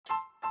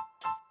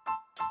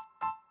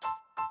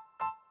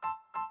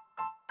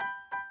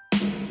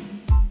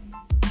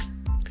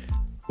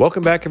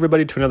Welcome back,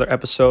 everybody, to another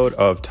episode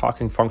of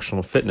Talking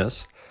Functional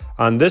Fitness.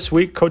 On this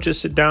week, coaches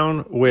sit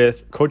down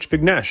with Coach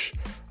Vignesh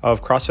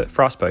of CrossFit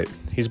Frostbite.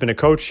 He's been a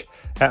coach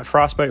at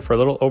Frostbite for a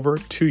little over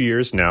 2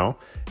 years now.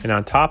 And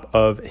on top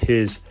of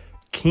his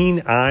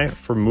keen eye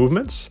for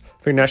movements,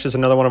 Vignesh is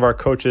another one of our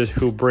coaches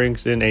who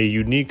brings in a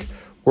unique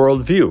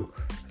worldview.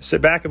 Sit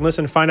back and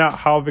listen to find out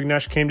how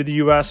Vignesh came to the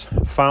U.S.,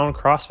 found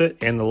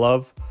CrossFit, and the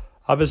love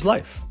of his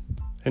life.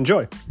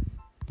 Enjoy.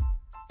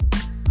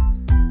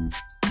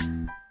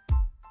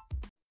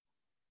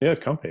 Yeah,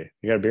 comfy.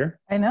 You got a beer?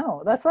 I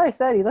know. That's why I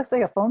said he looks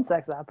like a phone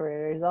sex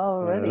operator. He's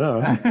all ready.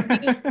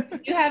 Do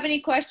you have any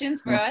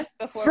questions for us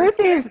before?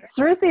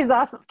 Sruti's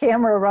off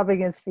camera rubbing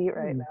his feet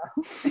right now.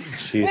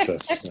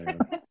 Jesus, man.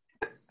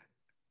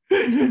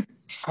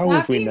 How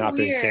have we not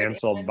been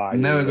canceled by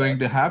Never you? going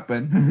to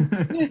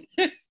happen.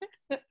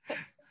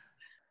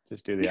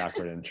 Just do the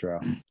awkward intro.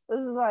 This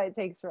is why it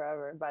takes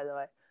forever, by the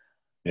way.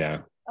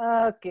 Yeah.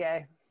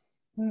 Okay.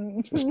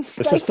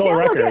 This is still a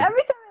record.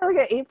 Every time I look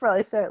at April,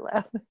 I start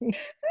laughing.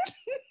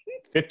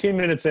 15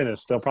 minutes in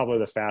is still probably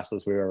the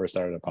fastest we've ever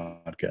started a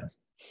podcast.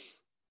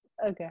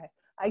 Okay.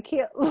 I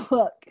can't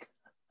look.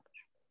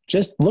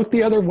 Just look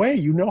the other way.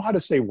 You know how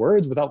to say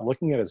words without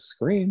looking at a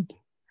screen.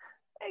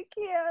 I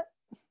can't.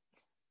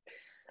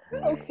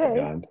 Oh, okay.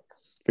 God.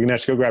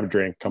 Vignesh, go grab a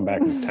drink. Come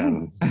back in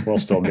 10. We'll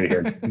still be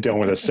here dealing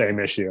with the same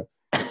issue.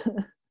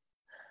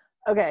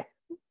 Okay.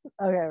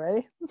 Okay,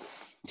 ready?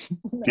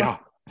 No. Yeah.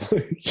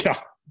 Yeah,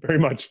 very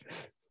much.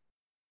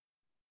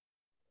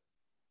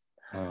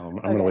 I'm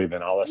going to leave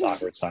in all this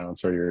awkward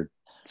silence or your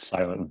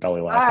silent belly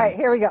laughing. All right,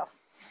 here we go.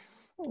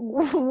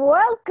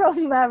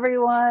 Welcome,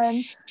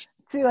 everyone,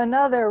 to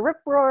another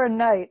rip-roaring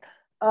night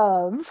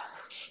of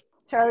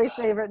Charlie's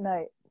Favorite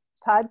Night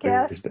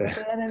podcast.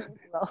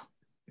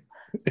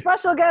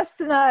 Special guest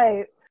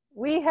tonight,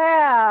 we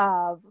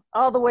have,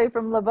 all the way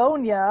from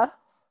Livonia,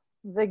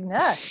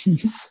 Vignesh.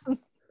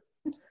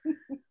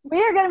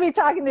 We are going to be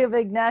talking to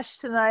Vignesh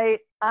tonight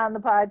on the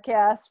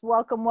podcast.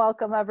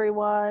 Welcome,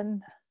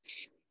 everyone.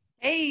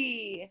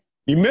 Hey.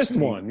 You missed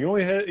one. You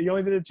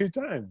only did it 2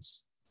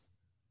 times.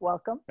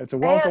 Welcome. It's a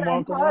welcome, and I'm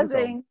welcome, pausing.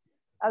 welcome.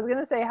 I was going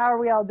to say, how are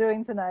we all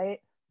doing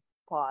tonight?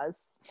 Pause.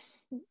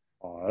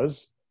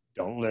 Pause.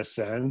 Don't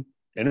listen.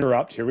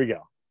 Interrupt. Here we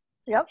go.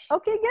 Yep.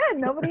 Okay, good.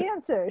 Nobody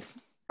answers.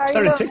 How I are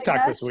started you doing,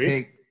 TikTok Vignesh? this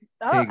week.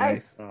 Hey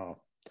guys. Oh.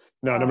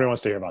 No, nobody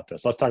wants to hear about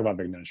this. Let's talk about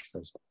Vignesh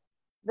first.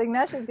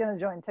 Vignesh is going to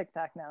join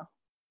TikTok now.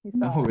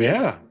 No,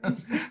 Yeah.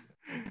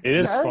 It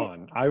is Really?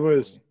 fun. I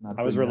was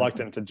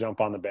reluctant to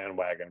jump on the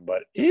bandwagon,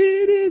 but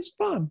it is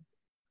fun.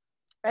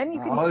 And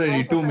you can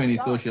Already too many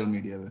social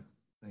media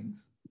things.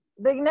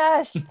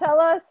 Vignesh, tell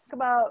us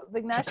about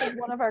Vignesh is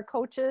one of our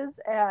coaches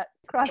at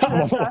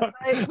CrossFit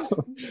Frostbite.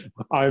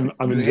 I'm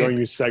enjoying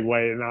you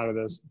segueing out of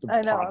this. The I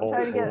know. I'm pothole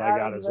trying to get that out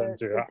got of us the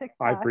into. I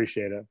TikTok.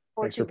 appreciate it.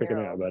 Thanks for picking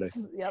me up, buddy.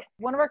 Yep.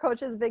 One of our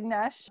coaches,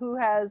 Vignesh, who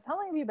has, how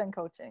long have you been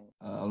coaching?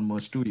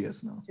 Almost 2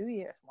 years now. 2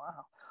 years.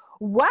 Wow.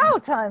 Wow,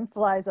 time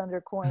flies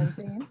under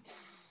quarantine.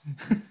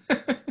 We're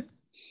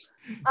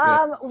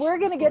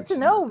going to get to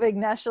know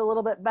Vignesh a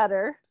little bit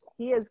better.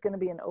 He is going to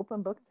be an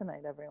open book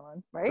tonight,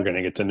 everyone, right? We're going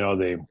to get to know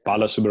the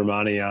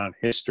Balasubramanian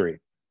history.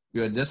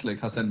 You are just like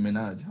Hassan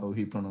Minhaj, how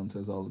he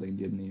pronounces all the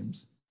Indian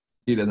names.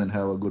 He doesn't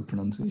have a good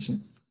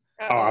pronunciation.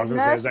 Oh, I was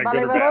going to say, is that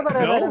good or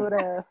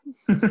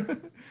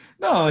bad? No?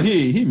 No,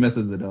 he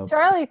messes it up.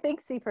 Charlie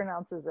thinks he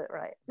pronounces it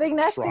right.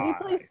 Vignesh, could you Try.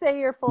 please say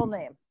your full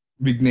name?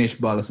 Vignesh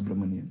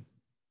Balasubramanian.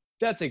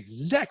 That's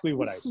exactly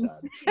what I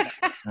said.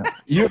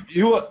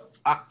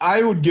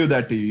 I would give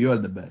that to you. You are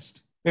the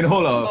best. In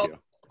whole of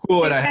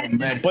whoever I have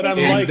met. But I'm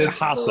in like this-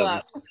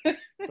 Hassan.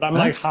 But I'm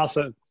like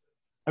Hassan.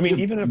 I mean,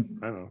 even if,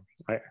 I don't know,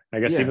 I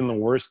guess even the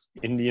worst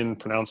Indian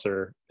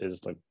pronouncer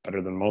is like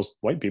better than most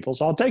white people,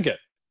 so I'll take it.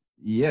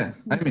 Yeah,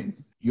 I mean,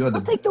 you are the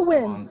I'll take the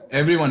win.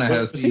 Everyone I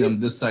have Was seen he-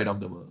 on this side of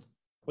the world.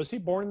 Was he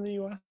born in the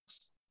U.S.?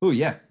 Oh,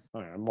 yeah.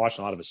 Okay, I'm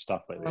watching a lot of his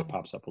stuff lately. It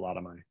pops up a lot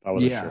of mine. I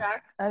wasn't Yeah.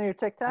 sure. On your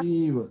TikTok?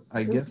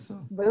 I guess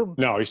so. Boom.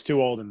 No, he's too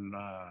old and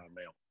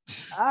male.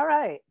 All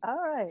right.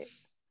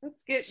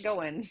 Let's get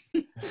going.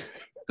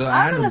 So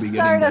I'm will going be to getting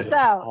start us there.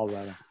 out. All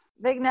that.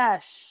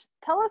 Vignesh,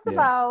 tell us Yes.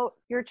 about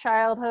your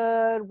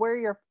childhood, where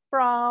you're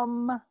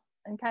from,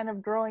 and kind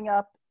of growing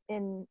up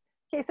in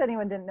case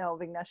anyone didn't know,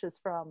 Vignesh is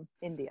from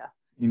India.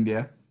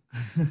 India.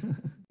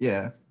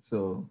 Yeah.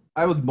 So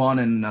I was born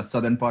in a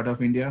southern part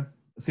of India,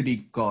 a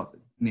city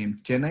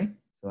named Chennai.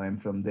 So I'm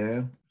from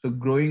there. So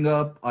growing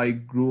up, I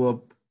grew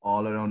up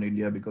all around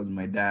India because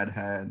my dad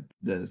had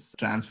this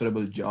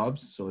transferable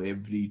jobs. So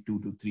every 2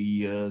 to 3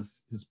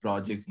 years, his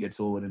project gets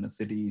over in a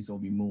city. So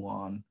we move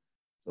on.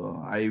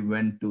 So I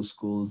went to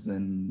schools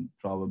in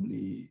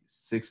probably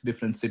 6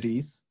 different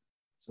cities.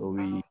 So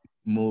we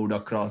moved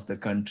across the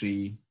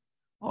country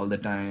all the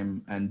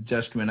time. And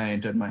just when I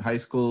entered my high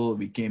school,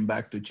 we came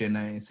back to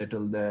Chennai,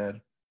 settled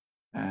there.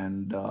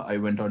 And I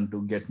went on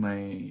to get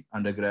my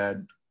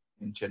undergrad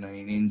in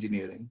Chennai in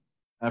engineering.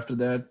 After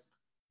that,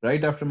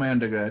 right after my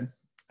undergrad,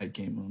 I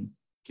came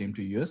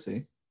to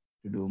USA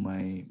to do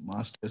my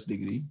master's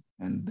degree.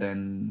 And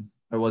then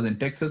I was in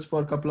Texas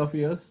for a couple of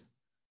years.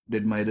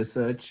 did my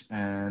research,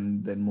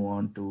 and then move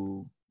on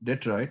to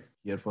Detroit,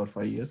 here for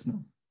 5 years now.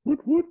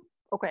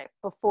 Okay,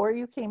 before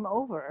you came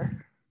over,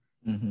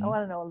 Mhm. I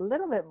want to know a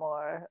little bit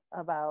more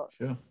about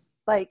Sure.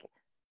 like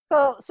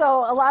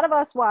so a lot of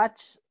us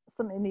watch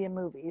some Indian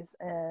movies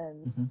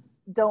and Mhm.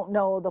 don't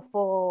know the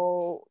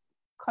full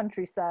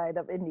countryside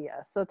of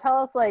India. So tell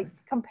us, like,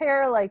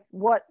 compare like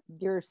what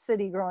your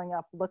city growing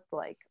up looked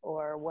like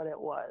or what it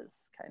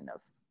was, kind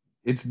of.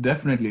 It's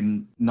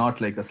definitely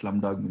not like a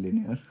Slumdog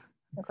Millionaire.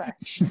 Okay.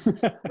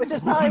 Which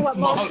is probably One what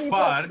small most people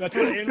part. That's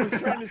what Andrew's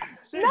trying to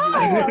say.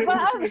 No, but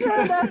I'm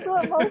sure that's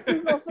what most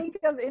people think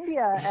of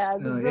India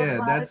as. No, is a yeah,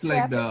 lot that's of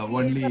like the traffic,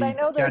 only but I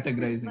know there's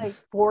categorizing. like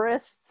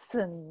forests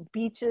and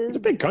beaches. It's a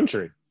big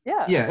country.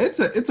 Yeah. Yeah,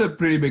 it's a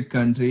pretty big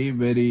country,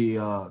 very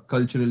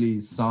culturally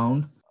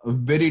sound, a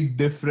very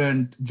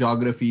different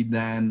geography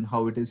than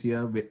how it is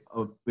here, with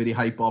a very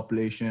high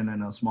population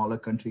and a smaller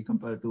country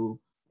compared to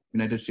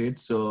United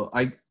States. So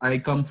I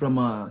come from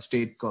a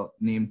state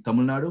named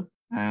Tamil Nadu,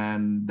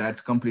 and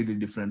that's completely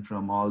different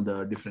from all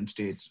the different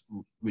states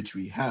which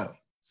we have.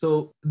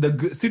 So the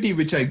city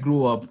which I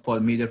grew up for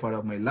a major part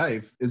of my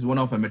life is one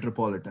of a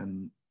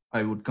metropolitan.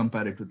 I would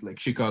compare it with like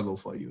Chicago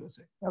for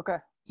USA. Okay.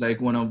 Like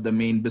one of the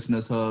main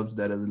business hubs.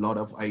 There is a lot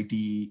of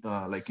IT,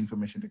 like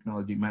information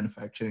technology,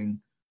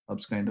 manufacturing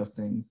hubs kind of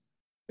thing.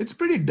 It's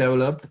pretty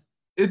developed.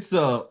 It's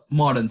a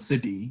modern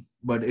city,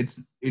 but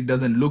it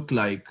doesn't look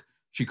like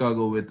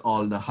Chicago with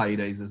all the high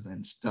rises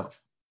and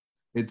stuff.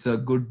 It's a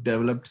good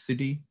developed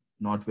city,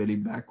 not very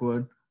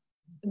backward.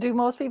 Do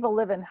most people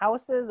live in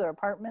houses or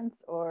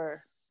apartments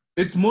or?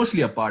 It's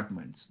mostly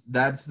apartments.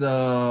 That's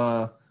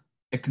the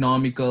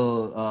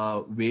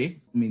economical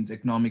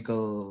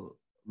economical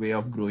way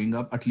of growing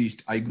up. At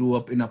least I grew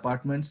up in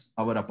apartments.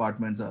 Our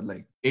apartments are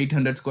like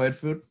 800 square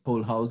foot.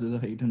 Whole house is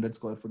a 800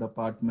 square foot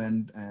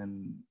apartment.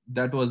 And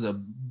that was a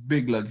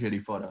big luxury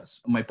for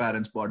us. My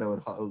parents bought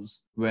our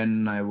house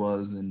when I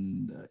was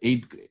in the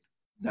 8th grade.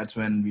 That's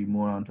when we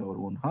moved on to our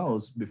own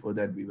house. Before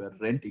that, we were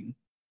renting.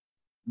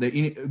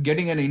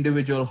 Getting an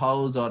individual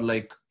house or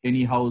like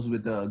any house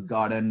with a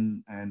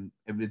garden and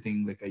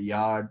everything, like a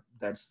yard,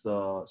 that's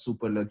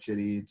super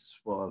luxury. It's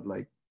for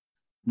like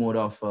more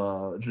of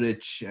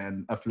rich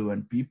and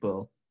affluent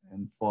people,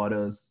 and for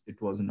us it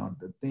was not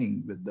the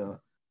thing with the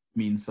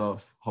means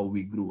of how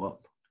we grew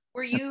up.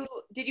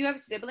 Did you have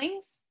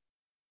siblings?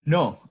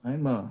 No,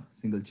 I'm a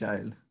single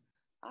child.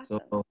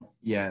 Awesome. So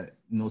yeah,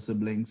 no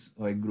siblings.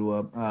 I grew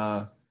up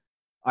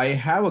I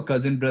have a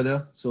cousin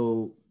brother,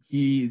 so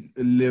he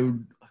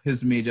lived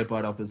his major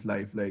part of his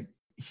life. Like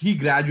he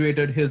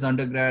graduated his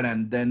undergrad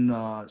and then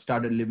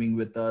started living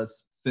with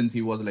us since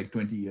he was like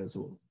 20 years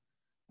old.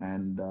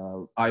 And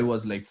I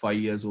was like 5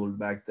 years old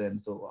back then.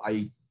 So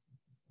I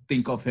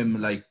think of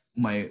him like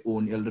my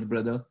own elder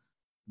brother,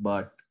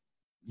 but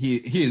he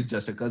is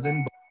just a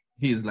cousin, but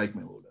he is like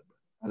my older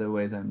brother.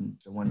 Otherwise, I'm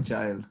one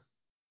child.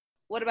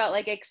 What about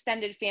like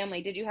extended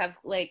family? Did you have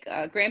like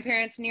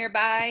grandparents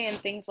nearby and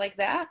things like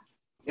that?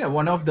 Yeah,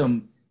 one of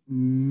the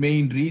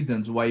main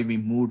reasons why we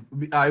moved,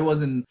 I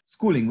was in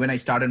schooling. When I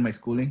started my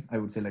schooling, I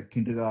would say like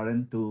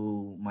kindergarten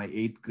to my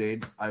 8th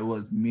grade, I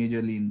was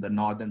majorly in the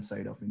northern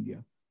side of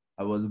India.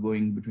 I was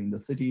going between the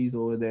cities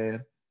over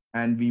there.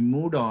 And we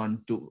moved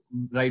on to,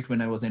 right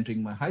when I was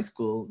entering my high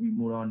school, we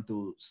moved on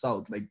to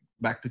south, like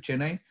back to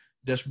Chennai,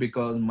 just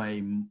because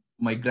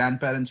my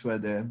grandparents were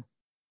there.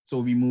 So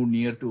we moved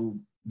near to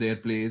their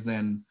place,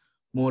 and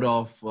more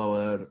of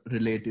our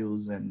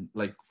relatives and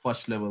like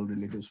first level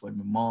relatives for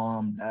my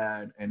mom,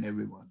 dad, and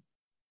everyone.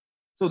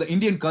 So the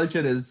Indian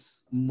culture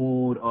is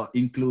more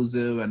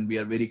inclusive, and we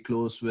are very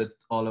close with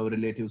all our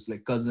relatives,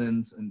 like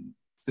cousins and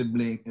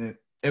siblings,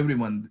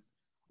 everyone.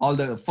 All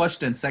the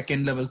first and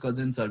second level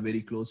cousins are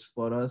very close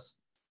for us.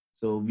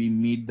 So we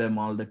meet them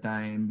all the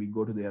time. We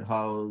go to their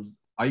house.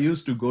 I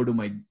used to go to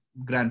my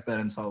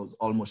grandparents' house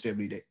almost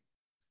every day.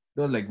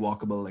 It was like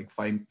walkable, like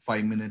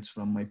five minutes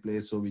from my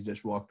place. So we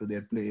just walk to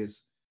their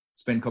place,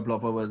 spend a couple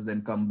of hours,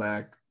 then come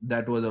back.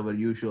 That was our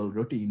usual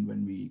routine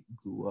when we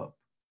grew up.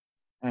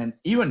 And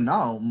even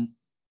now,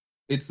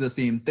 it's the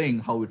same thing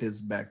how it is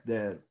back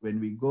there. When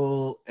we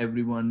go,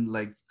 everyone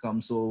like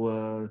comes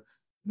over.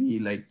 We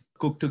like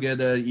cook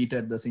together, eat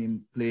at the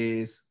same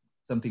place,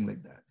 something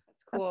like that.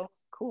 That's cool. That's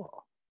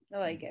cool. I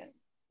like it.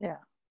 Yeah.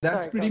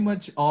 That's Sorry, pretty go.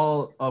 much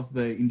all of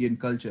the Indian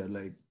culture.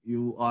 Like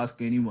you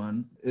ask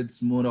anyone,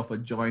 it's more of a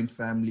joint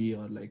family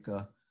or like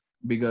a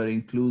bigger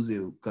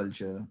inclusive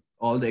culture.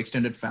 All the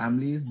extended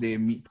families, they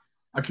meet,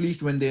 at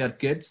least when they are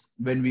kids.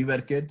 When we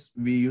were kids,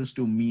 we used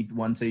to meet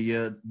once a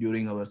year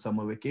during our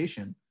summer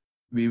vacation.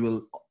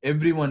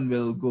 Everyone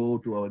will go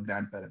to our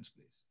grandparents'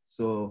 place.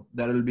 So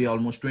there will be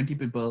almost 20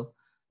 people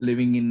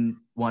living in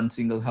one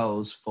single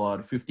house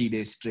for 50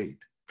 days straight.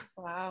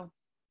 Wow.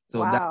 So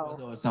that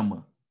was our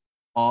summer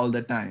all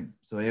the time.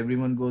 So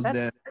everyone goes That's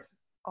there.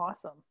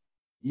 awesome.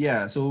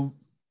 Yeah. So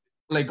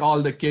like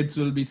all the kids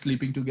will be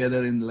sleeping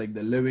together in like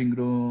the living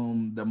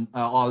room.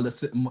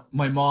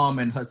 My mom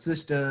and her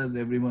sisters,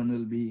 everyone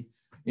will be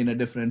in a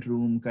different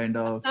room, kind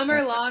of.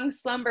 Summer long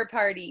slumber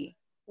party.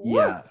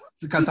 Yeah,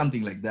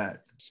 something like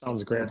that.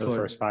 Sounds great That's for the what-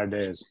 first 5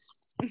 days.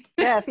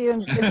 Yeah, if you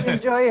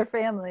enjoy your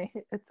family,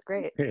 it's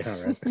great.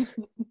 Yeah, right.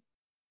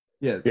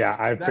 Yes. Yeah,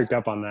 I That- picked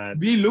up on that.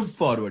 We look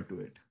forward to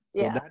it.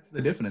 So Yeah. that's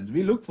the difference.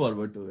 We look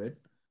forward to it.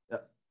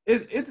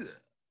 It's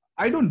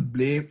I don't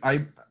blame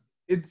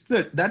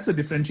that's a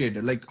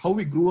differentiator. Like how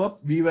we grew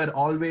up, we were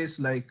always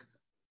like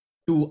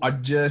to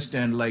adjust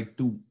and like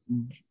to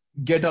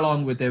get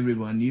along with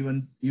everyone,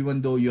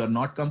 even though you are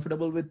not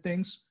comfortable with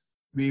things,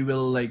 we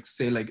will like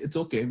say like it's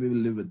okay, we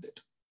will live with it.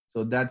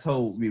 So that's how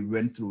we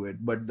went through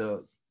it. But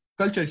the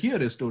culture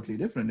here is totally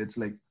different. It's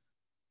like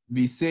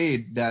we say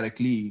it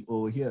directly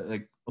over here,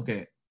 like,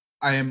 okay,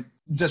 I am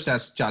just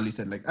as Charlie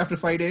said, like after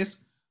 5 days,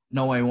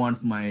 now I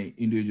want my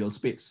individual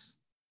space.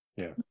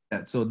 Yeah.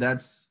 So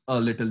that's a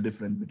little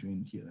different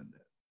between here and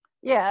there.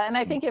 Yeah, and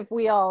I think if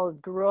we all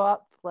grew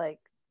up like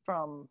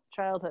from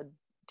childhood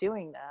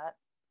doing that,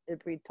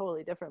 it'd be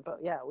totally different. But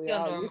yeah, we Feel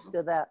all normal. used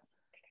to that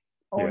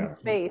own Yeah.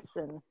 space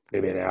and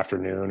Maybe an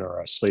afternoon or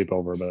a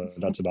sleepover, but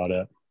that's about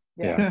it.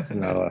 yeah.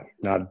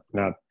 Yeah,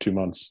 not 2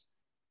 months.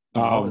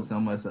 Our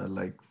summers are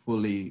like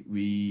fully,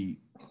 we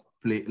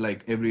play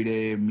like every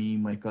day, me,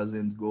 my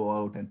cousins go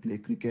out and play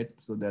cricket.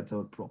 So that's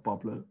our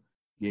popular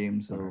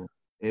game. So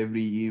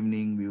every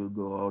evening we will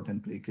go out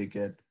and play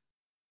cricket.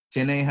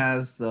 Chennai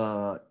has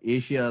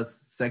Asia's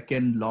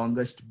second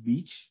longest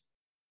beach.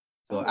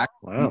 So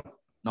actually, Wow.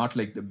 not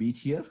like the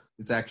beach here.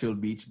 It's actual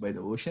beach by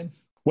the ocean.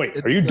 Wait,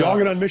 are you It's,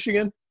 dogging on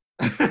Michigan?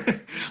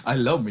 I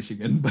love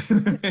Michigan, by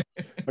the way.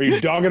 Are you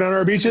dogging on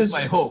our It's beaches?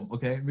 my home,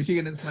 okay?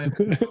 Michigan is my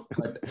home.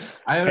 But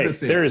I have Hey, to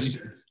say, there's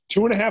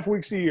 2.5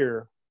 weeks a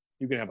year.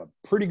 You can have a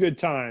pretty good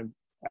time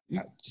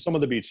at some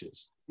of the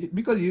beaches.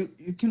 because you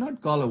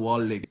cannot call a Wall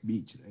Lake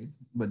beach, right?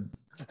 But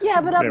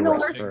Yeah, but up Yeah,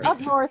 north, right. up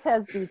north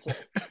has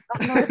beaches.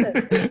 Up north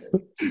has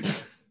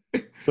beaches.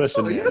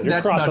 Listen, man, you're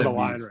that's crossing not the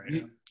a line beach. right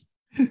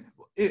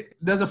now.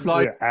 There's a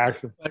Florida Yeah,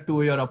 actually,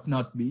 to your up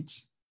north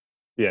beach.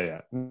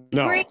 yeah.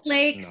 No, Great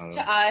Lakes no.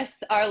 to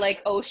us are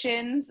like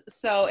oceans.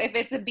 So if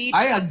it's a beach,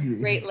 I on agree.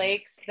 Great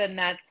Lakes, then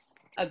that's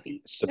a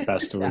beach. It's the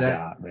best we That-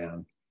 got,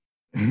 man.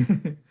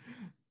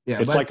 Yeah,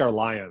 It's but like our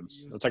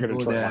Lions. It's like our Go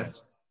Detroit there.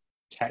 Lions.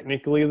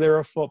 Technically, they're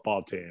a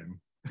football team.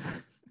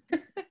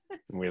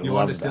 We you love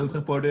want to still them.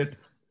 support it?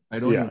 I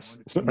don't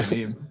Yes. even want to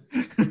see the name.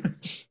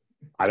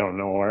 I don't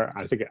know where.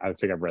 I think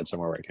I've read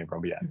somewhere where it came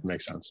from. But yeah, it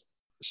makes sense.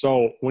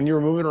 So when you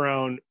were moving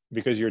around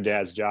because of your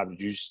dad's job,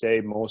 did you stay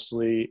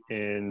mostly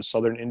in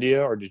southern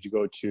India, or did you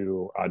go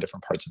to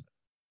different parts of it?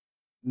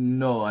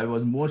 No, I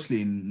was mostly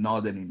in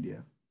northern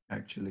India,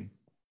 actually.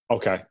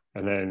 Okay,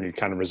 and then you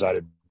kind of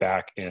resided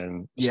back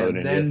in Yeah,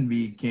 southern then India.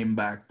 we came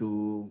back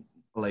to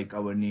like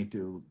our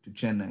native to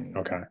Chennai.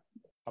 Okay,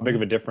 how big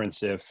of a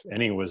difference, if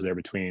any, was there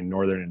between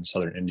northern and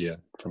southern India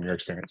from your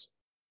experience?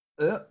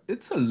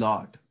 It's a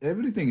lot.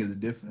 Everything is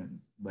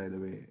different, by the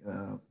way.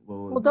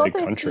 Well, don't Big they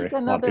country, speak a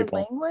lot of another people.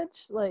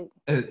 language? Like,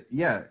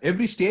 yeah,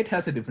 every state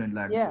has a different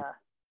language. yeah.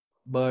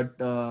 But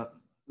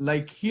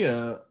like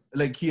here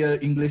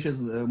English is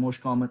the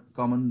most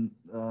commonly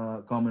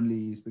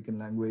spoken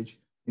language.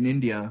 In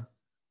India,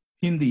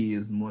 Hindi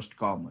is most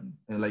common.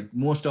 And like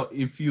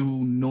if you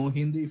know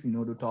Hindi, if you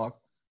know to talk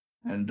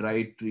and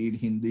read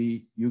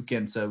Hindi, you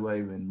can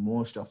survive in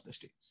most of the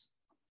states.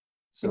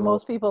 Do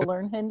most people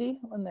learn Hindi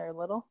when they're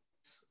little?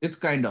 It's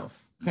kind of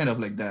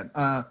like that.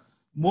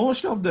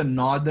 Most of the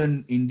North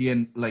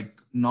Indian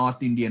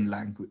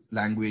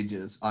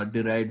languages are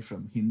derived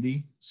from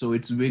Hindi, so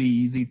it's very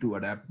easy to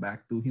adapt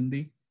back to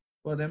Hindi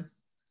for them.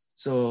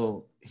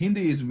 So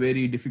Hindi is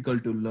very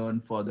difficult to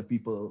learn for the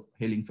people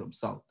hailing from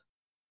South,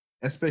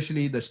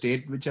 especially the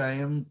state which I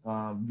am.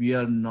 We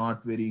are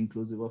not very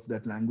inclusive of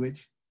that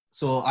language.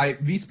 So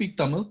we speak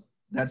Tamil.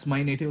 That's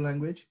my native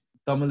language.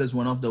 Tamil is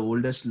one of the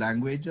oldest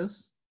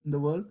languages in the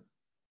world,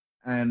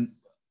 and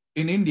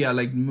in India,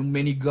 like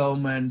many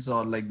governments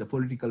or like the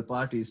political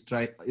parties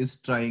is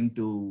trying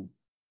to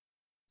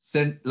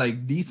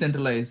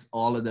decentralize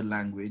all other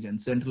language and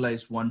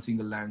centralize one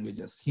single language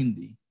as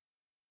Hindi.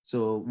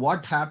 So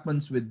what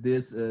happens with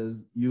this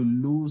is you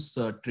lose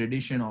a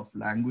tradition of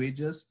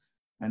languages,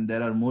 and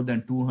there are more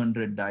than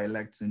 200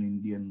 dialects in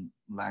Indian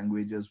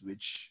languages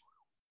which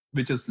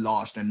is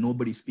lost, and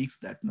nobody speaks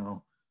that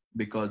now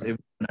because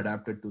everyone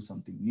adapted to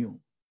something new.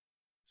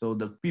 So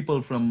the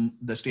people from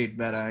the state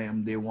where I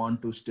am, they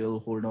want to still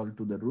hold on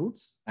to the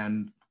roots,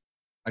 and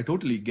I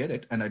totally get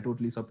it, and I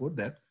totally support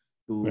that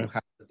to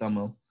have the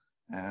Tamil.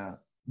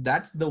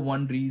 That's the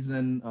one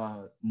reason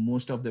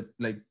most of the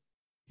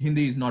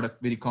Hindi is not a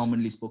very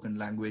commonly spoken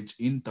language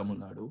in Tamil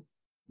Nadu.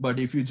 But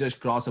if you just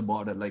cross a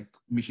border like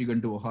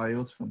Michigan to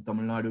Ohio, from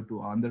Tamil Nadu to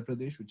Andhra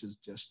Pradesh, which is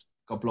just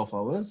a couple of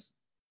hours,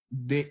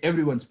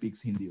 everyone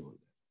speaks Hindi over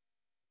there.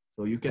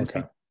 So you can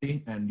speak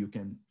Hindi and you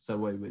can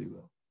survive very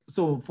well.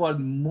 So for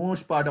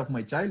most part of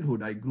my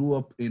childhood, I grew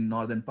up in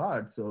northern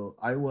part. So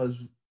I was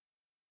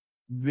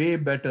way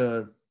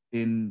better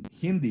in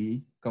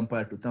Hindi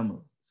compared to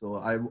Tamil. So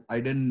I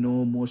didn't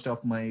know most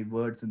of my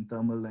words in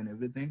Tamil and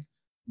everything.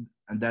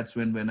 And that's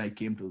when I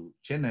came to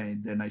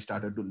Chennai, then I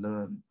started to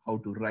learn how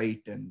to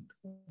write and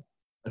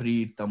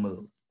read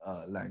Tamil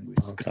language.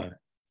 Okay.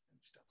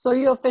 So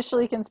you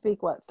officially can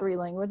speak what, 3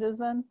 languages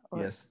then?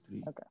 Or- Yes,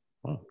 3. Okay.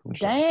 Oh,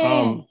 interesting.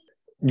 Dang.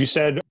 You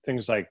said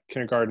things like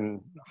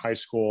kindergarten, high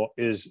school.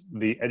 Is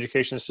the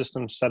education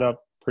system set up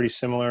pretty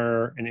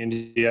similar in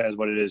India as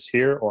what it is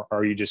here, or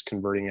are you just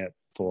converting it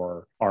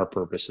for our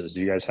purposes? Do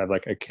you guys have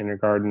like a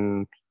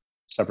kindergarten,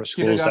 separate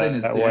schools Kindergarten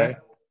is that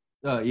there.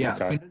 way? Yeah,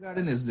 Okay.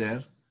 kindergarten is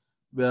there.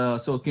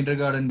 So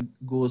kindergarten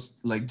goes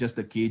like just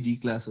the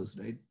KG classes,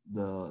 right?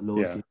 The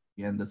lower Yeah.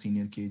 KG and the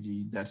senior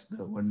KG. That's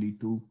the only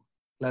 2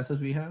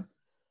 classes we have.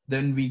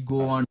 Then we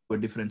go on to a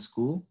different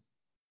school.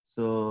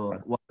 So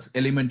Okay. what's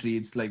elementary?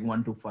 It's like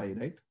 1 to 5,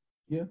 right?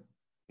 Yeah.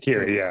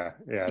 Here, So,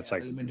 yeah, it's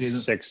like elementary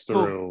is- 6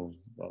 so- through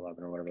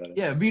 11 or whatever that is.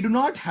 Yeah, we do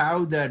not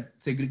have that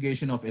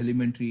segregation of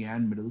elementary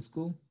and middle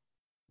school.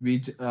 We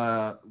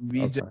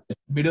Okay. just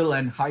middle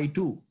and high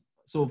too.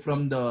 So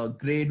from the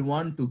grade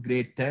 1 to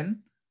grade 10,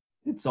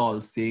 it's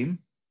all same.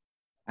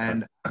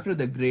 And after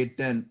the grade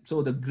 10,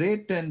 so the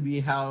grade 10,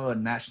 we have a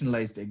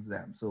nationalized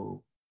exam.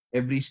 So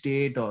every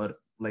state or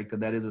like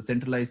there is a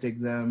centralized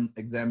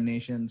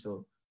examination.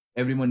 So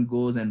everyone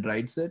goes and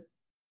writes it.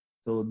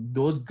 So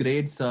those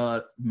grades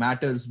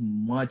matters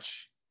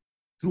much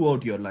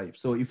throughout your life.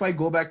 So if I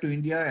go back to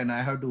India and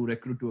I have to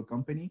recruit to a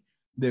company,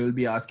 they will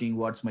be asking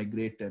what's my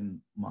grade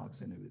 10 marks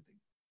and everything.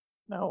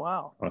 Oh,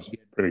 wow. That's a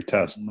pretty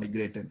test. My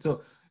grade 10.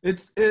 So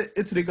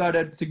it's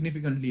regarded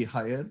significantly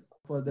higher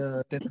for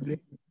the 10th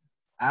grade.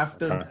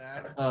 After Okay.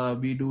 that,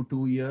 we do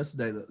 2 years,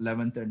 the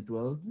 11th and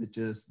 12th, which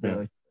is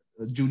the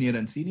junior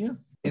and senior.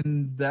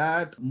 In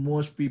that,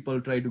 most people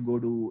try to go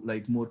to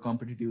like more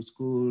competitive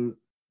school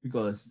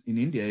because in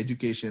India,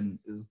 education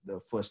is the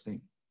first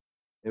thing.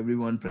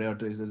 Everyone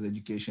prioritizes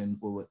education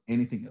over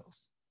anything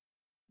else.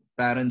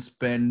 Parents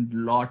spend a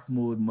lot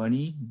more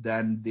money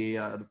than they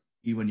are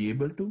even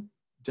able to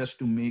just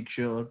to make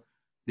sure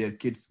their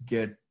kids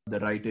get the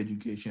right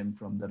education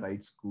from the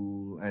right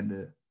school.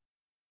 And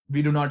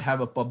we do not have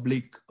a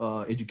public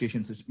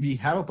education system. We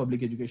have a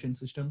public education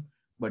system,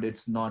 but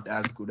it's not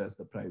as good as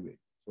the private.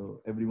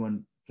 So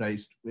everyone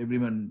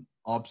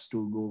opts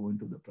to go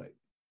into the private.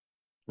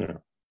 Yeah.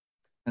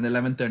 And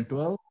 11th and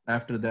 12th,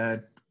 after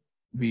that,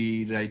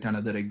 we write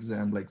another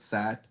exam like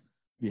SAT.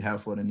 We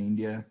have for an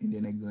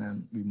Indian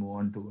exam. We move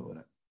on to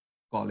our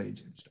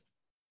college and stuff.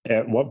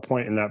 At what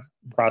point in that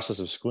process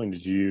of schooling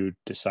did you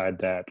decide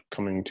that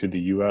coming to the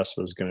US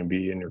was going to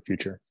be in your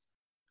future?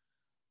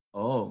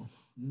 Oh,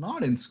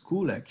 not in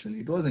school actually.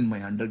 It was in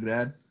my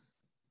undergrad.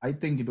 I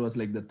think it was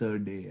like the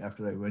 3rd day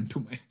after I went to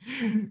my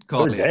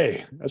college. 3rd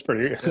day. That's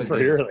pretty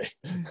day. early.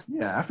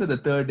 Yeah, after the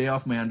 3rd day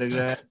of my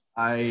undergrad,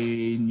 I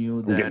knew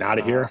I'm that getting out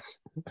of here.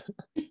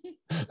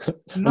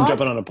 I'm not-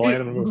 jumping on a plane.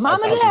 And moving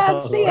Mom and 5,000 Dad,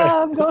 miles see away.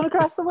 ya. I'm going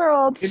across the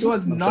world. it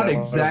was I'm not traveling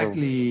over.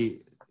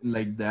 exactly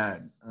like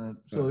that.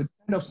 So it's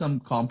kind of some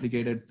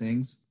complicated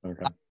things.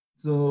 Okay.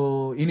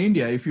 So in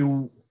India, if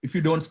you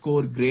don't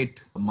score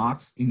great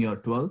marks in your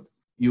 12th,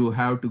 you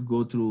have to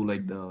go through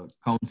like the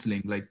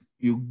counseling, like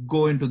you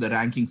go into the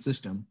ranking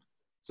system.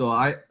 So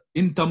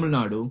in Tamil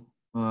Nadu,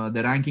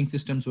 the ranking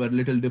systems were a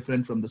little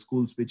different from the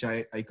schools which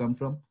I come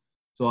from.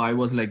 So I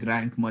was like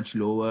ranked much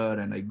lower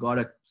and I got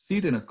a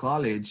seat in a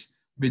college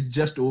which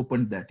just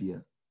opened that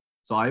year.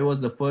 So I was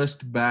the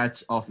first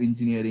batch of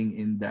engineering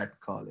in that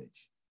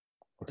college.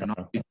 Okay. Not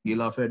a big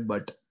deal of it,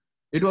 but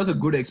it was a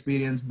good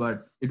experience.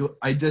 But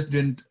I just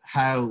didn't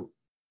have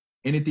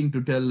anything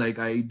to tell. Like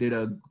I did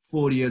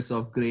 4 years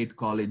of great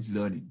college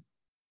learning.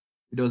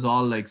 It was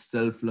all like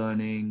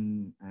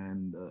self-learning,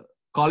 and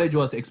college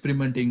was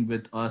experimenting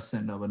with us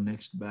and our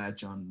next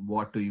batch on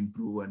what to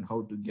improve and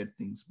how to get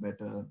things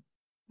better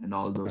and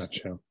all those.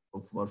 Gotcha.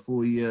 So for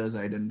 4 years,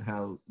 I didn't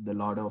have the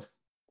lot of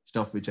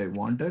stuff which I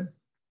wanted.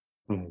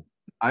 Mhm.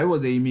 I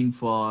was aiming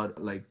for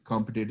like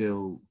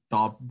competitive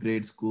top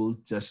grade school,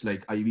 just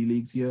like Ivy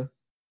Leagues here.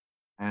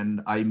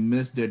 And I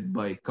missed it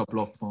by a couple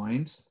of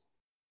points.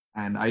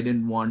 And I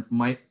didn't want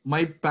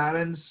my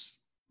parents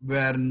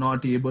were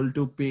not able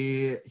to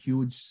pay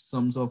huge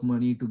sums of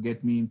money to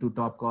get me into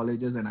top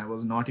colleges. And I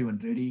was not even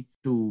ready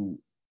to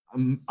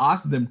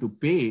ask them to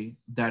pay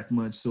that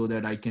much so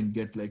that I can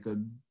get like a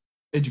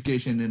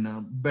education in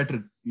a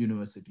better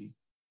university.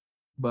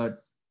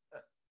 But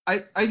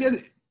I guess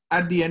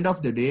at the end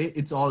of the day,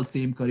 it's all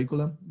same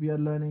curriculum we are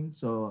learning.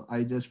 So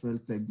I just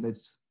felt like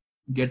let's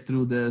get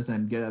through this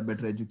and get a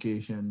better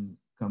education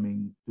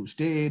coming to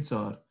States.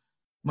 Or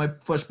my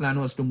first plan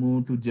was to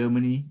move to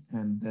Germany,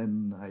 and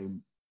then I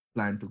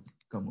plan to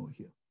come over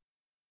here.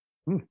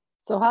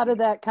 So how did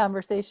that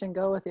conversation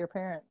go with your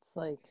parents?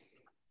 Like,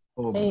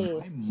 Oh,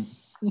 hey.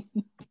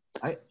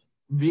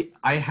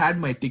 I had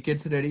my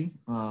tickets ready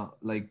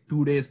like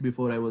 2 days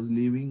before I was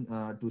leaving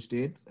to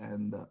States,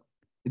 and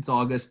it's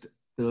August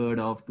 3rd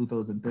of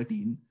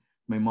 2013.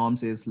 My mom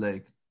says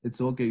like,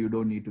 it's okay, you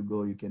don't need to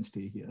go, you can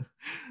stay here.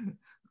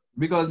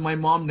 Because my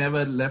mom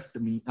never left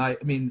me. I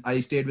mean, I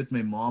stayed with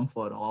my mom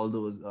for all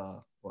those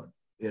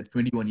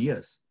 21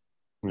 years.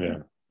 Yeah.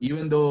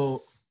 Even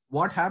though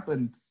what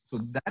happened, so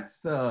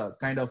that's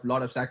kind of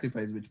lot of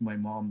sacrifice which my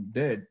mom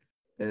did,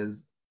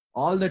 is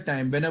all the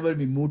time whenever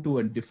we moved to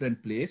a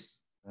different place,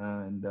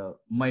 And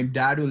my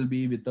dad will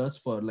be with us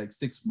for like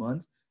 6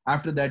 months.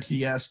 After that,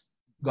 he has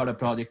got a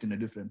project in a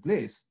different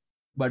place.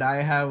 But I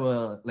have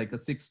like a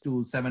 6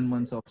 to 7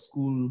 months of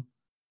school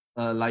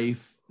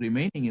life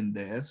remaining in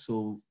there.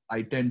 So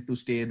I tend to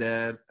stay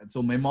there. And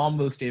so my mom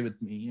will stay with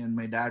me and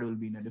my dad will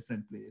be in a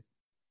different place.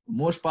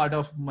 Most part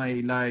of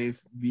my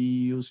life,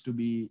 me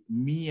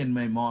and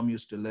my mom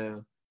used to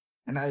live.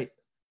 And I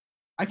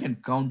can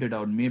count it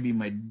out. Maybe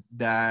my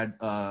dad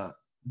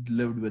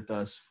lived with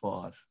us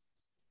for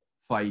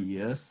 5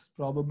 years,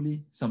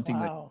 probably something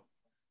like that.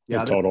 Yeah,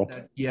 in total.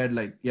 He had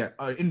like,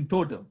 in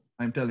total,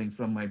 I'm telling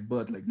from my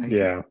birth, like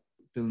 19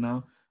 till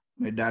now,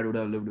 my dad would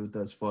have lived with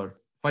us for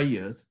 5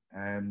 years.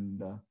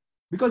 And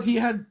because he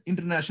had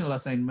international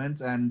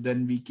assignments, and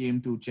then we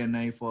came to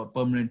Chennai for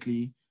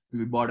permanently,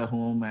 we bought a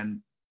home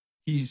and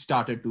he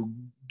started to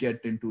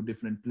get into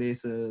different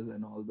places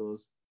and all those.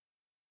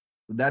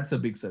 So that's a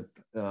big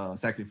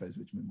sacrifice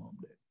which my mom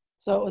did.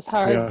 So it was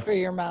hard for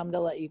your mom to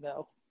let you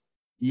go.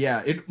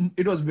 Yeah,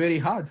 it was very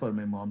hard for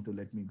my mom to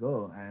let me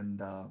go.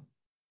 And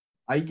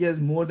I guess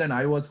more than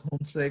I was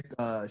homesick,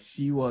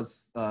 she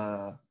was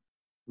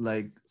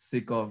like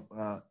sick of,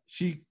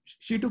 she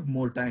took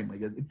more time. I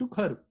guess it took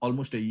her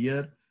almost a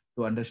year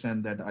to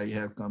understand that I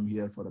have come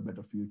here for a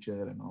better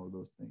future and all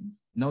those things.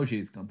 Now she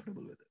is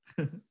comfortable with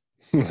it.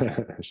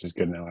 She's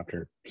good now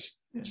after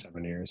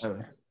 7 years.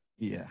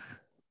 Yeah.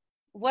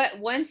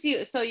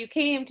 So you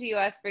came to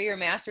US for your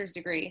master's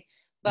degree,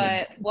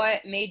 but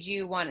what made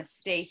you want to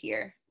stay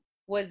here?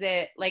 Was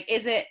it like,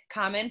 is it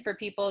common for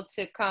people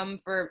to come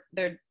for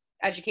their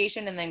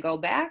education and then go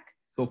back?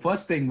 So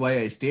first thing why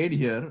I stayed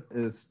here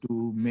is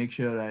to make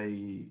sure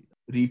I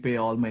repay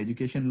all my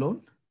education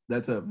loan.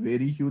 That's a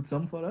very huge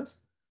sum for us.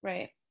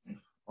 Right.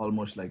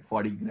 Almost like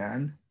 40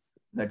 grand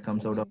that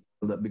comes out of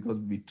that, because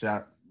we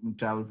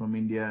travel from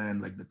India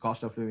and like the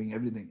cost of living,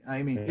 everything.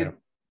 I mean,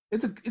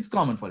 it's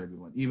common for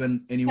everyone.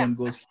 Even anyone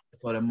goes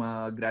for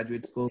a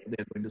graduate school,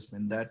 they're going to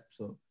spend that.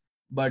 So,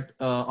 but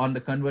on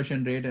the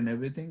conversion rate and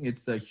everything,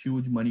 it's a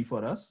huge money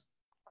for us.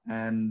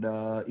 And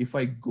if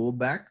I go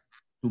back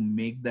to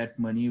make that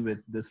money with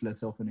this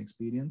less of an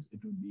experience, it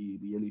would be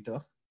really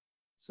tough.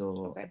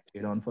 So I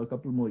stayed on for a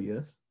couple more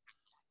years.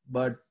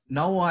 But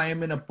now I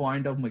am in a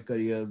point of my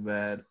career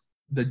where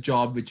the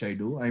job which I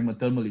do, I'm a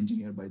thermal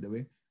engineer, by the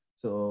way.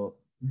 So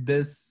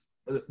there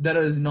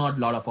is not a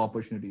lot of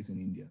opportunities in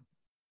India.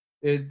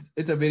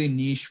 It's a very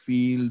niche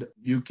field.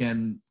 You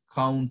can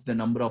count the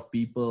number of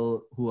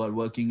people who are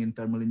working in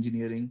thermal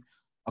engineering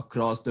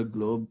across the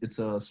globe. It's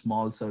a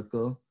small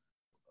circle.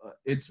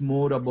 It's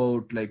more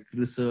about like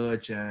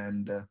research,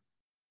 and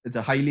it's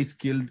a highly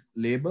skilled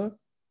labor,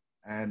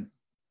 and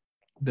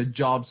the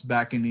jobs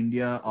back in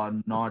India are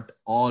not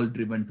all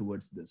driven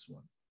towards this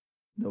one,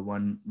 the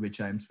one which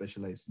I'm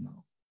specialized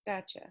now.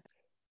 Gotcha.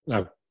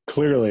 Now,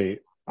 clearly,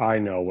 I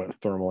know what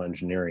thermal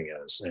engineering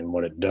is and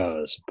what it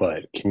does,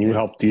 but can you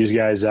help these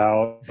guys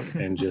out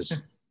and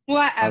just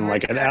on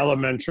like an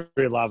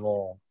elementary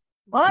level?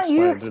 Why don't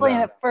you explain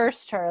it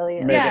first, Charlie?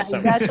 And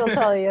Vignesh will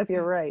tell you if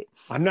you're right.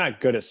 I'm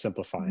not good at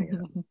simplifying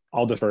it.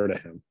 I'll defer to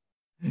him.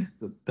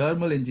 So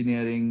thermal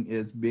engineering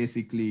is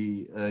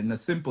basically, in a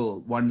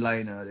simple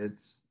one-liner,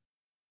 it's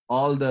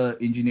all the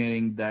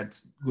engineering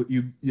that's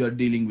you're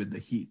dealing with the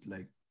heat,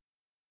 like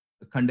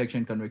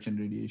conduction, convection,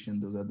 radiation.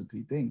 Those are the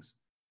three things.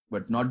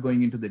 But not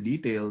going into the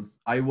details,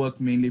 I work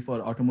mainly for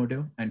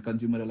automotive and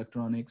consumer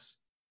electronics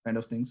kind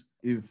of things.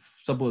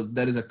 If suppose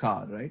there is a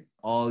car, right?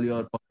 All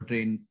your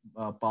powertrain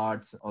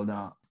parts, all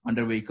the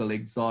under vehicle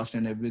exhaust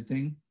and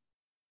everything.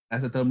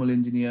 As a thermal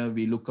engineer,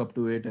 we look up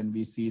to it and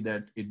we see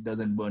that it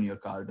doesn't burn your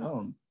car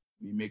down.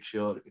 We make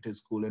sure it is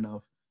cool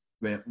enough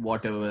where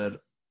whatever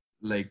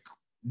like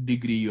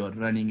degree you're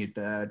running it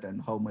at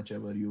and how much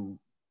ever you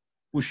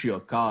push your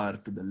car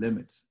to the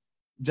limits.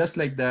 Just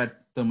like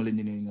that, thermal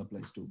engineering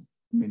applies to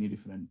many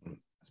different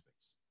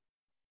aspects.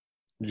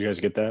 Did you guys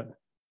get that?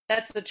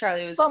 That's what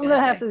Charlie was something that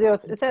has to do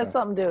with, it has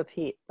something to do with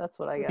heat. That's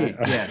what I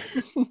got. Yeah.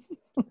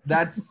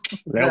 That's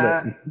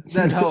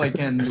how I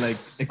can like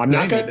explain. I'm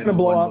not going to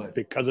blow up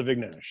because of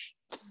Vignesh.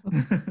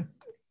 It's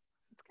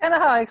kind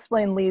of how I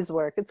explain Lee's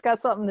work. It's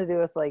got something to do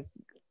with like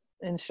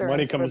insurance.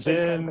 Money comes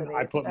in, company.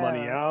 I put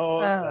money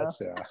out.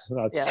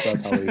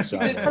 That's how Lee's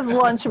job. He has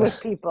lunch with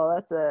people.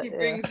 That's it. He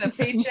brings a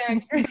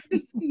paycheck.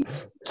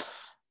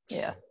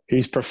 Yeah.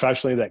 He's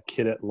professionally that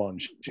kid at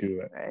lunch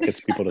who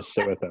gets people to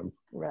sit with him.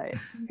 Right.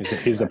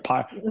 He's a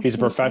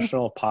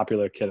professional,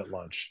 popular kid at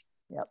lunch.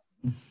 Yep.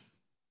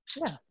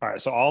 Yeah. All right.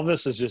 So all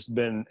this has just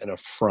been an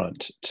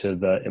affront to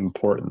the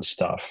important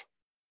stuff.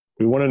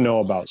 We want to know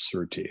about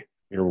Sruti,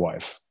 your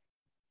wife.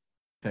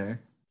 Okay.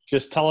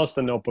 Just tell us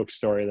the notebook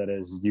story that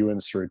is you and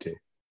Sruti.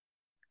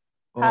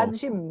 How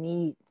did you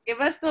meet? Give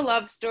us the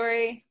love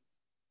story.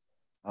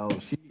 Oh,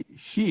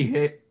 she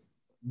hate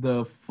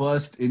the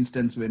first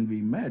instance when we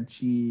met.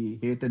 She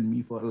hated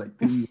me for like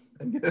 3 years,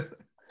 I guess.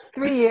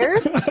 3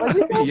 years? What'd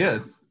you say? 3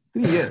 years.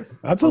 3 years.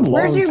 That's a long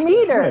Where'd you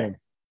meet her?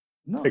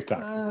 No,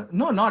 TikTok.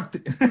 no, not.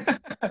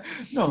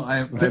 No,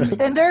 I mean,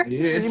 Tinder? it's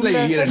Did you like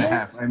a meet year on and a Tinder?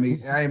 half. I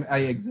mean, I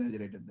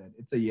exaggerated that.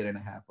 It's a year and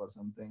a half or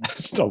something.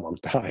 It's still a long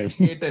time.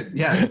 Hated,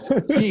 yeah,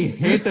 she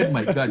hated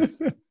my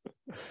guts.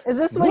 Is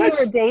this when you What?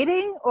 were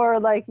dating or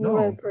like you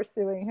were No.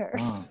 pursuing her?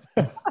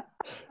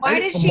 Why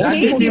did she That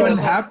hate didn't you? even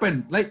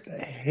happen. Like,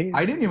 I hate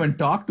I didn't even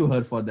talk to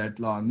her for that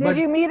long. Did But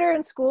you meet her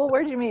in school?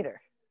 Where'd you meet her?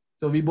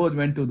 so we both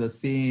went to the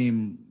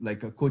same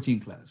like a coaching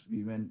class.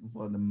 We went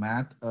for the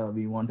math.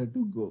 We wanted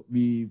to go.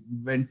 We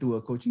went to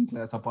a coaching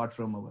class apart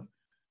from our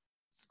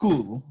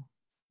school.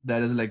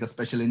 There is like a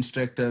special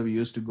instructor. We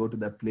used to go to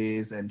that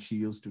place, and she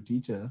used to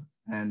teach her.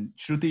 And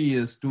Shruti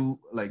is 2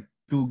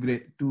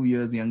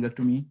 years younger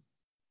to me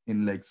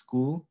in like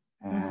school,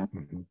 and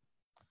Mhm.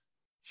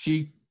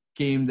 she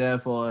came there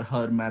for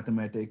her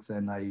mathematics,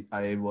 and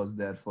I was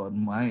there for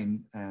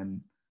mine. And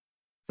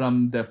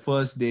from the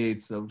first day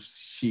itself,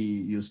 she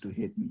used to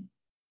hate me.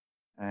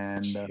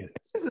 And Jesus.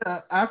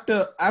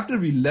 after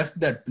we left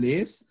that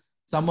place,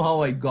 somehow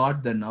I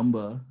got the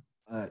number.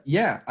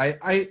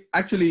 I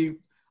actually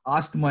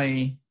asked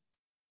my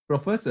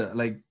professor,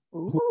 like,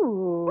 Ooh,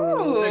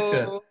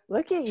 Ooh.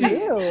 look at she,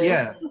 you.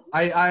 yeah,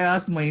 I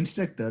asked my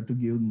instructor to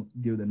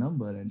give the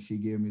number, and she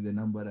gave me the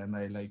number, and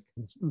I like.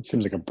 It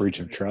seems like a breach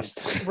of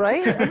trust.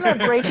 Right? Isn't that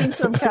breaking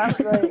some kind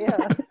of, like,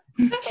 yeah.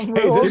 Some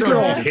Hey, rules this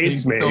girl there?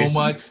 hates me so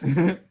much.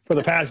 for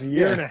the past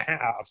year Yeah. and a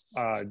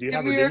half. Do you Give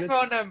have me her your digits?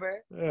 phone number.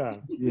 Yeah.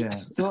 Yeah,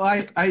 so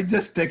I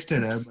just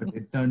texted her, but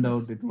it turned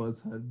out it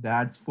was her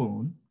dad's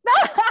phone.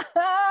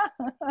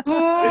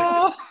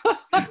 Oh.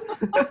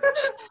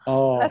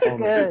 Oh, That's man.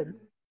 good.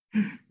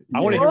 I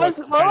want to Yeah.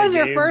 hear What was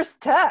your game- first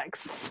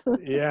text?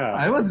 Yeah.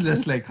 I was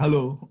just like,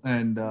 hello,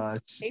 and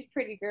Hey,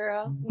 pretty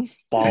girl.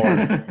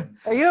 Baller.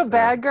 Are you a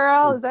bad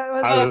girl? Is that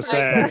what I was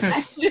that-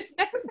 gonna say.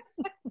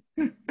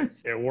 Oh,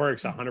 It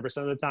works 100%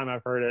 of the time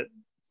I've heard it.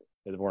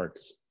 It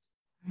works.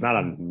 Not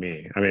on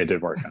me. I mean, it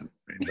did work on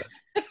me.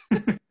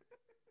 But.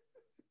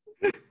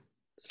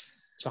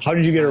 So how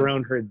did you get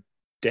around her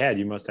dad?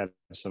 You must have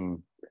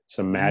some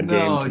mad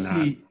game to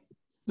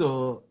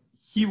not.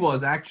 He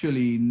was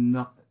actually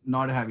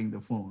not having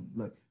the phone.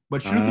 Like,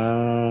 but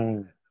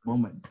Shruti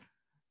moment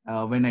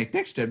when I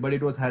texted, but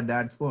it was her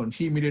dad's phone.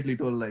 She immediately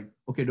told like,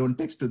 okay, don't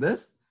text to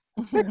this.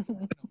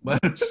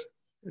 But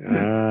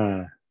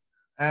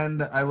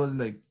and I was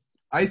like,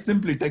 I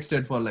simply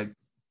texted for like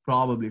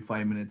probably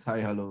 5 minutes. Hi,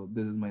 hello,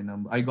 this is my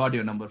number. I got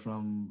your number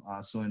from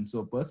so and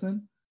so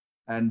person,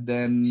 and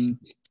then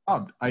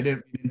stopped. I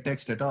didn't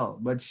text at all.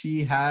 But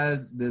she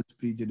has this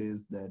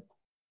prejudice that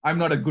I'm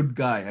not a good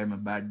guy. I'm a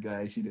bad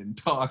guy. She didn't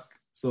talk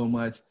so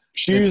much.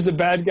 She used the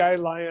bad guy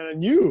line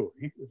on you.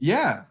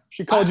 Yeah,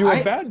 She called you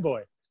a bad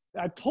boy.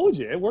 I told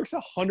you, it works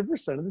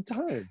 100% of the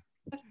time.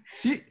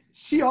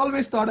 she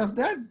always thought of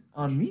that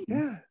on me.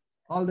 Yeah.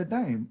 All the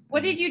time.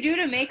 what did you do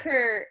to make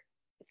her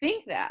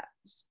think that?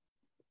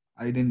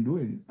 I didn't do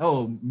it.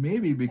 Oh,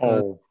 maybe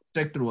because Oh,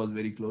 instructor was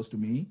very close to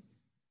me,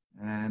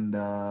 and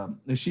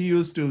she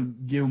used to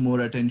give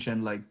more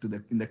attention like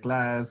to in the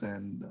class,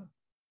 and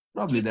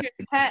probably that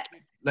Teacher's pet.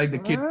 like the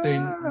kid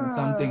thing,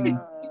 something.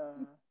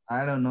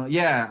 I don't know.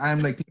 Yeah,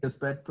 I'm like teacher's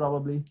pet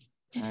probably,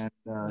 and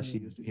she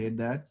used to hate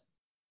that.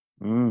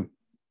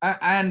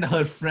 And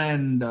her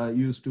friend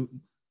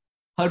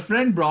her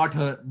friend bought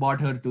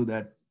her to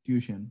that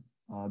tuition,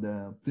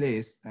 the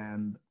place,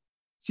 and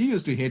she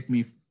used to hate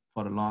me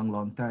for a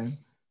long time.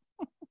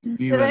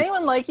 Did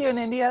anyone like you in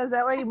India? Is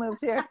that why you moved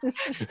here?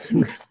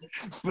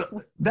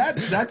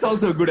 That's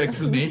also a good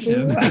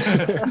explanation.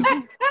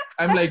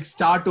 I'm like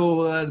start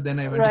over, then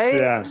I went, Right?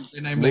 yeah.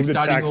 then I'm like Moved to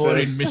starting over in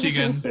Texas.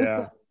 Michigan.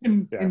 Yeah.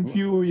 In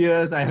few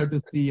years, I have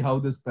to see how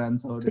this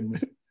pans out in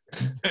Michigan.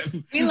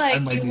 We I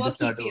like might you. need to We'll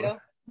start keep over.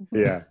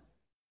 you. Yeah.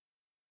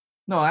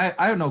 No,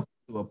 I know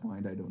to a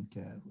point. I don't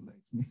care who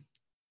likes me.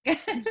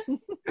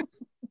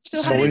 So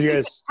So what do you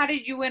guys? how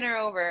did you win her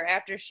over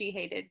after she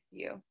hated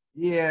you?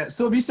 Yeah,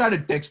 so we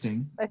started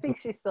texting. I think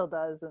she still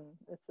does, and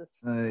it's just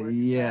works.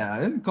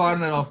 Yeah, in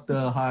corner of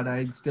the heart,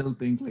 I still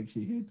think like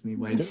she hates me.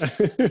 Why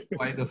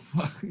the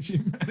fuck she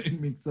married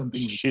me? Something.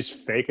 She's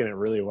faking it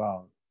really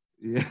well.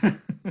 Yeah.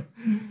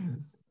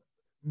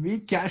 We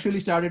casually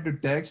started to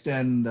text,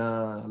 and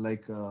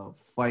like a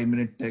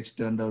 5-minute text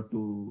turned out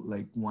to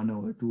like 1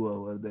 hour, 2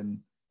 hours. Then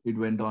it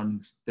went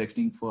on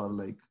texting for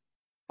like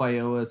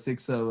 5 hours,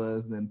 6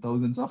 hours, then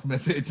thousands of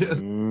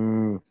messages.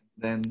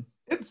 Then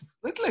it's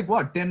like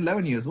what, 10,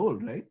 11 years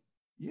old, right?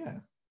 Yeah.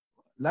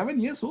 11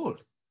 years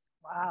old.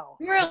 Wow.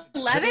 You were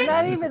They're 11?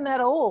 not even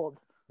that old.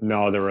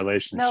 No, the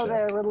relationship. No,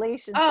 their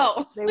relationship.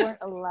 Oh. They weren't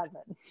 11.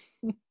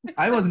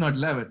 I was not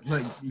 11.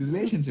 Like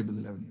relationship is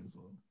 11 years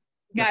old.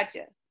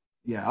 Gotcha.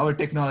 Yeah, our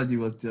technology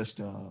was just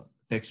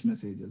text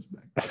messages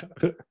back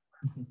then.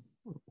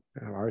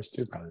 Yeah, ours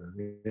too,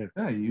 probably. Yeah.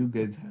 Yeah, you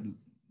guys had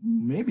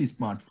maybe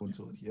smartphones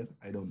over here.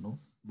 I don't know,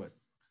 but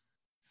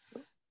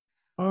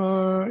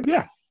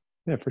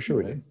Yeah, for sure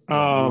we did.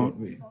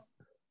 Wait.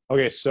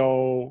 Okay,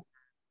 so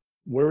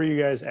where were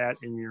you guys at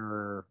in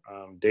your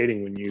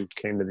dating when you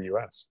came to the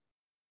U.S.?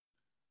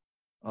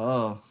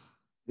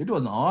 It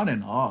was on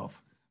and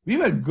off. We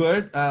were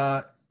good.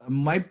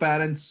 My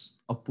parents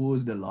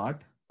opposed a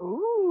lot.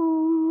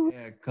 Ooh.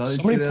 Yeah,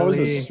 Somebody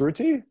poses culturally.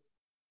 Shruti?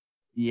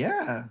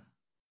 Yeah.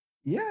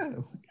 Yeah.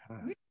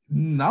 God,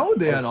 Now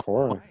they are all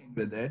hardcore. fine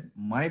with it.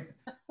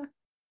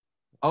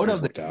 Out Things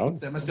of the worked 8 out.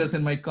 semesters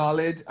in my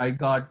college, I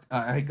got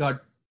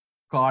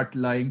caught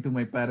lying to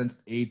my parents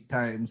 8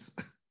 times.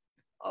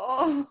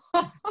 Oh.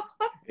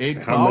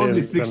 Eight, How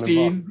many probably of them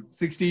involved?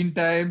 16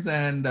 times,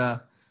 and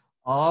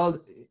all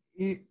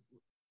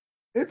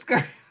it's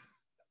kind.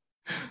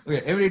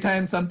 Okay, every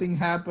time something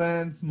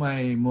happens,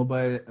 my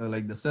mobile,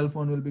 like the cell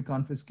phone, will be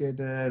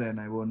confiscated, and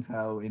I won't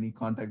have any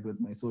contact with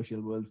my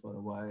social world for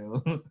a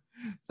while.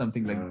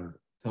 Something like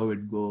that's how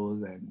it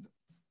goes, and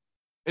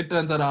it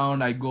turns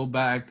around. I go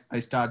back. I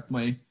start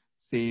my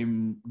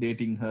same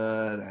dating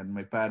her, and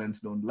my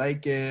parents don't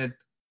like it.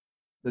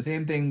 The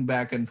same thing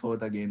back and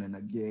forth again and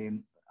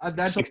again.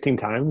 That's 16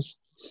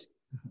 times?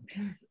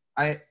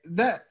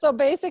 that. So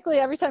basically,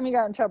 every time you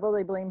got in trouble,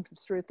 they blamed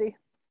Shruti.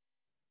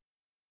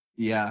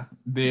 Yeah,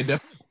 they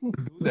definitely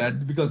do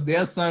that because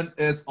their son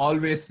is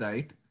always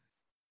right.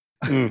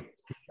 Mm.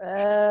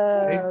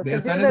 Their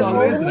Because son you're is the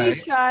always only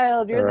right.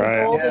 child. You're the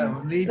Right. golden, Yeah,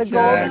 only the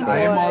child. golden I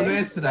am boy.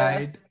 always Yeah.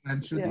 right,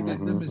 and Shruti Yeah. did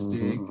the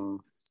mistake.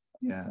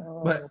 Yeah,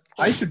 but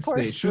Oh, I should poor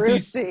say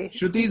Shruti.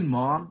 Shruti's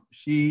mom.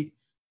 She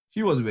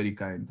was very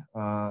kind.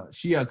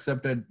 She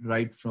accepted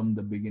right from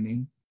the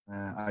beginning.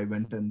 I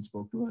went and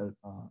spoke to her.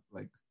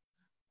 Like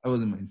I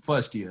was in my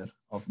first year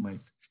of my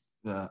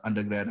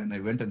undergrad, and I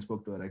went and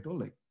spoke to her. I told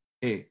like,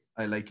 "Hey,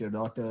 I like your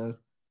daughter.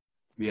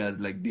 We are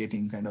like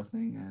dating kind of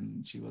thing."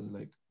 And she was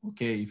like,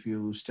 "Okay, if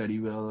you study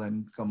well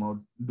and come out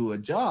do a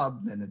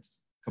job, then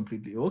it's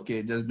completely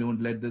okay. Just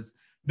don't let this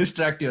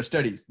distract your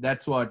studies."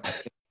 That's what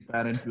a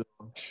parent will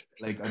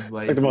like It's like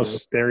advise the you.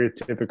 most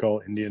stereotypical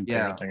Indian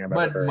Yeah, parenting I've ever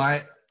but heard.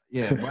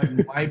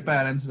 my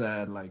parents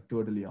were like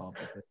totally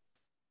opposite.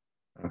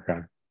 Okay.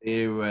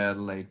 They were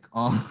like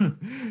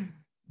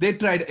they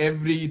tried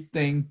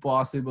everything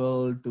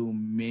possible to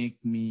make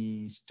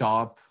me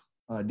stop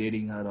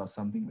dating her or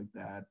something like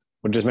that.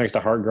 What just makes the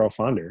heart grow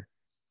fonder?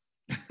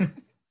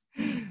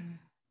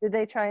 Did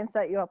they try and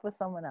set you up with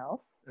someone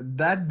else?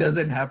 That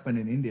doesn't happen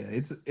in India.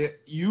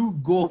 You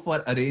go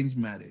for arranged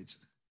marriage,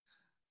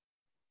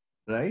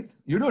 right?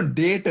 You don't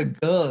date a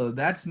girl.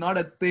 That's not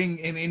a thing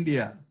in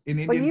India.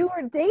 In But India, you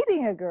were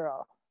dating a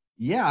girl.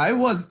 yeah, I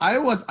was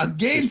He's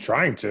against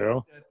trying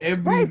to.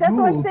 every Right, that's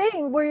what I'm rule.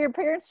 saying. Were your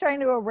parents trying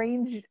to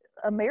arrange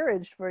a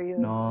marriage for you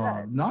No,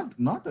 instead?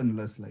 not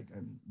unless like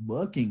I'm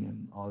working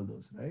and all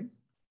those, right?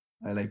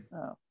 I like.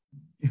 Oh.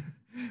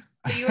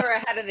 So you were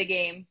ahead of the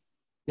game.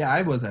 Yeah,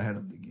 I was ahead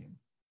of the game.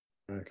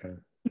 Okay.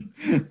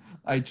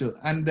 I chose,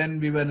 and then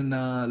we were in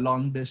a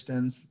long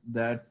distance.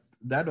 That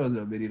was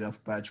a very rough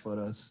patch for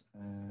us,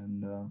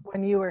 and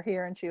When you were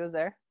here and she was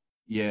there?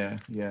 yeah.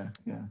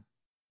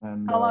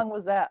 And How long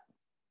was that?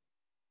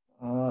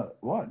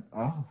 what?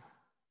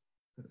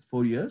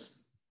 4 years.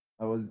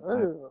 I was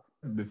Ooh.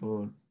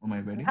 before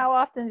my wedding. How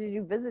often did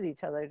you visit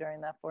each other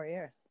during that 4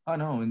 years? Oh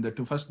no! In the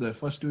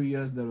first 2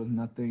 years, there was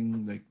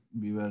nothing. Like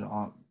we were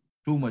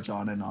too much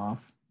on and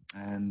off,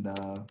 and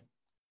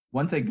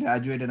once I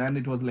graduated, and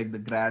it was like the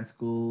grad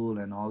school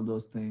and all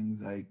those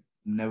things, I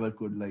never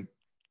could like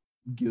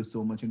give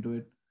so much into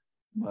it.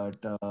 But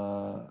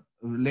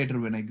later,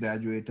 when I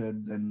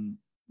graduated, then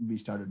we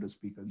started to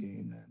speak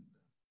again, and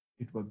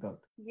it worked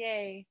out.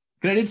 Yay.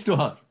 Credits to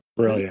her.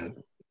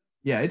 Brilliant.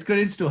 Yeah, it's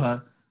credits to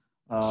her.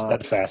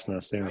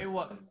 Steadfastness. Yeah.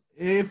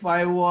 If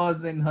I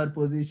was in her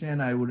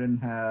position, I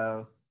wouldn't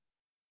have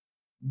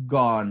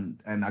gone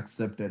and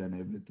accepted and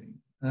everything.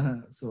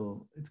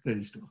 So it's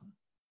credits to her.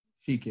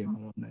 She came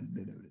around and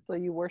did everything. So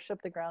you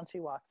worship the ground she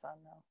walks on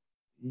now.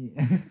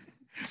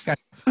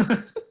 Yeah.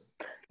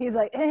 He's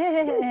like, she's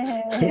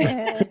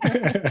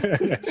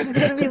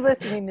gonna be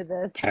listening to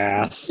this.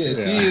 Pass. Yeah,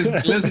 she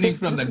is listening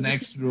from the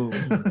next room.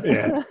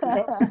 Yeah.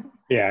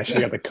 Yeah, she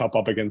got the cup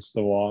up against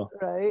the wall.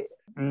 Right.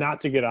 Not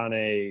to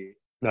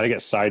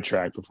get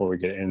sidetracked before we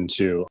get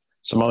into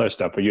some other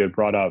stuff, but you had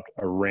brought up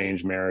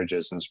arranged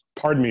marriages, and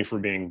pardon me for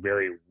being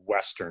very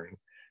Western,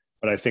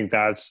 but I think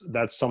that's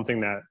something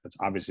that's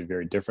obviously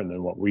very different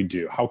than what we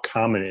do. How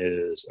common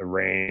is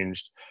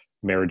arranged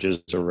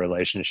marriages or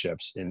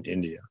relationships in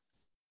India?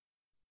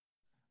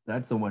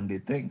 That's a one-day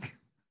thing.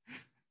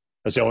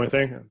 That's the only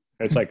thing?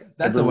 It's like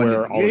That's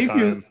everywhere a all the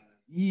time.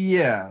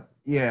 Yeah.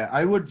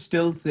 I would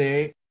still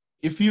say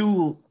if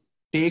you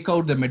take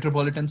out the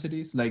metropolitan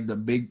cities, like the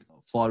big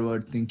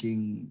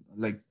forward-thinking,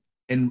 like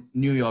in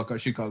New York or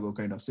Chicago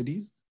kind of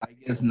cities, I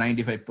guess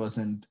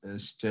 95%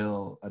 is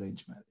still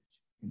arranged marriage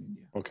in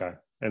India. Okay.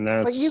 And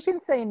that's But you can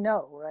say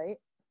no, right?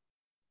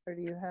 Or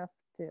do you have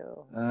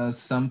to?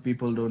 Some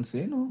people don't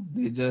say no.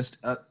 They just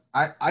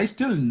I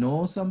still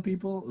know some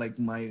people, like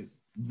my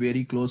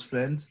very close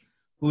friends,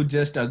 who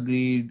just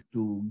agreed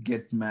to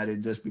get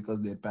married just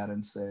because their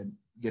parents said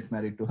get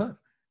married to her,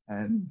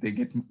 and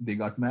they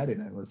got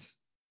married. I was,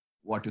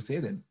 what to say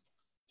then?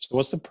 So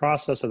what's the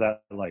process of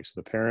that like? So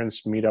the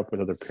parents meet up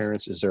with other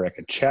parents. Is there like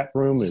a chat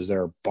room? Is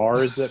there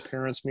bars that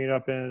parents meet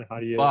up in? How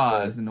do you?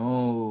 Bars,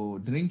 no.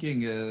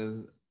 Drinking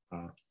is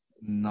Uh,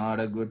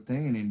 not a good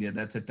thing in India.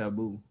 That's a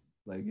taboo.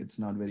 Like, it's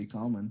not very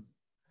common.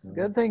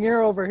 Good thing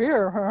you're over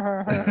here.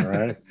 all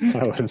right.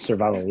 I wouldn't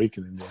survive a week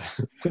in India.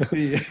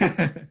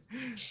 Yeah.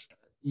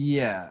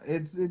 Yeah,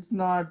 it's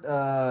not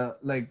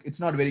like it's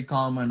not very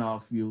common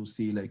of you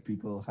see like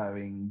people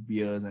having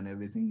beers and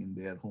everything in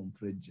their home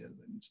fridges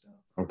and stuff.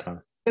 Okay.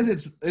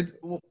 Because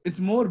it's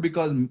more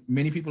because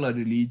many people are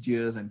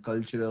religious and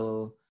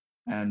cultural,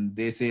 and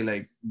they say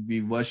like we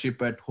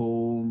worship at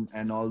home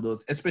and all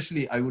those.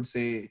 Especially, I would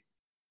say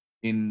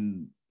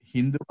in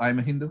Hindu. I'm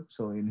a Hindu,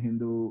 so in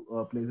Hindu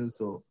places,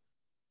 so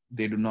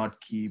they do not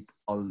keep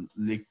all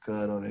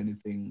liquor or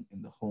anything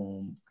in the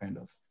home, kind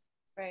of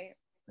Right.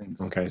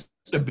 things. Okay.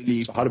 It's a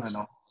belief So how do- and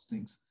all those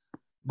things. All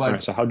But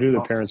right, so how do the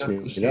from parents the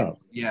meet Christian- up?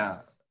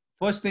 Yeah.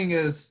 First thing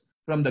is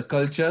from the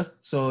culture.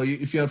 So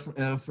if you're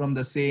from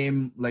the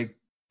same like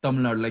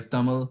Tamil Nadu, like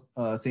Tamil,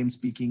 same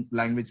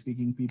language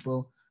speaking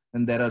people,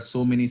 and there are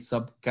so many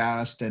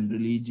subcaste and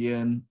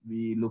religion,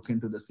 we look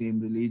into the same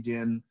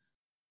religion.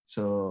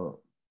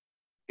 So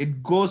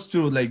it goes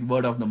through like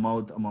word of the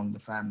mouth among the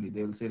family.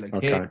 They will say like,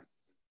 Okay. hey,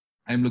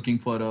 I'm looking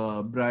for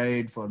a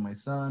bride for my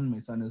son. My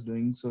son is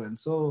doing so and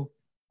so.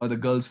 Or the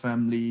girl's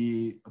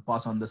family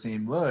pass on the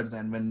same words.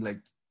 And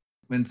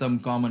when some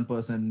common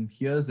person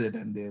hears it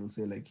and they'll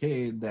say like,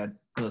 hey, that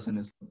person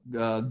is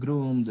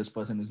groom, this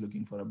person is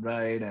looking for a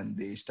bride. And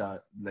they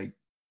start like,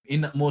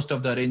 in most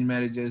of the arranged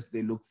marriages,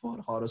 they look for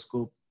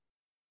horoscope.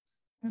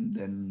 And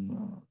then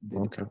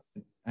Okay.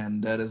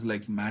 and there is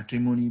like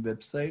matrimony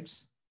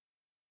websites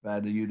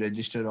where you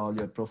register all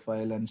your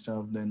profile and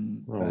stuff.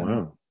 Then Oh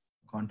wow.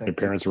 contact Your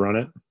parents run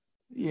it?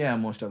 Yeah,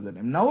 most of the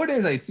time.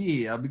 Nowadays, I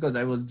see because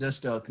I was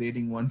just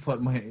creating one for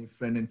my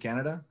friend in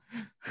Canada.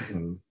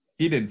 Mhm.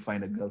 He didn't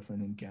find a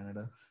girlfriend in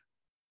Canada,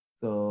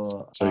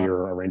 so So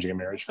you're arranging a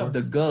marriage for of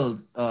the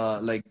girls,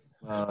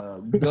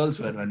 girls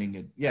were running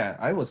it. Yeah,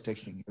 I was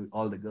texting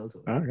all the girls.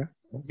 Oh, okay.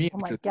 Me Oh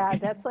my too. God,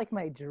 that's like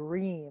my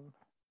dream.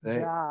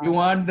 Right? job. You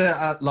want the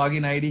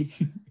login ID?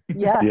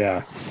 Yes.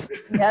 Yeah.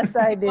 Yes,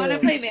 I do. Want to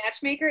play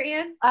matchmaker,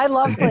 Ann? I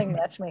love playing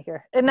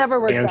matchmaker. It never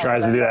works Ann out.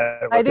 tries to do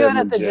that. I do within it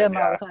at the gym, gym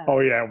all the time. Oh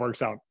yeah, it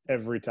works out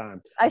every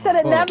time. I said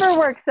it Oh. never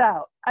works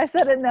out. I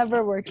said it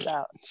never works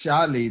out.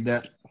 Charlie,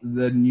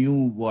 the new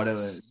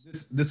whatever.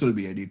 This will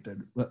be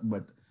edited,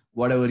 but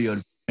whatever your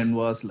friend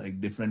was like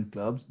different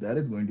clubs, there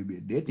is going to be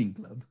a dating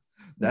club.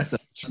 That's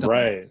That's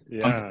right.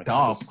 Yeah.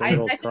 top. It's a I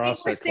singles think we're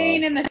CrossFit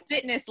staying club. in the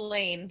fitness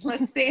lane.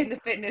 Let's stay in the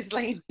fitness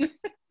lane.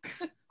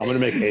 I'm gonna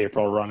make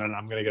April run it.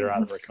 I'm gonna get her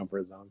out of her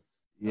comfort zone.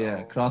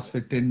 yeah,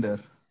 CrossFit Tinder.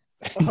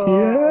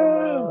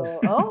 Oh,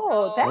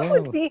 oh, that Yeah.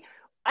 would be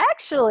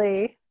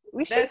actually.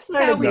 We should That's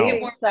start how a we get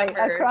dating more site, a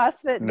members.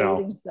 CrossFit No.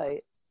 dating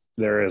site.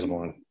 There is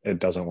one. It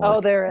doesn't work.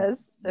 Oh, there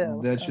is. Ew,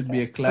 There should okay.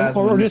 be a class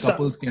Or where just a-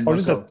 couples can or work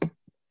just a- out.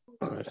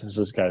 This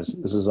is guys.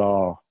 This is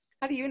all.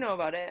 How do you know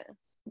about it?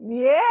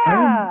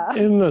 Yeah. I'm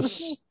in the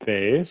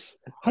space.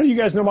 How do you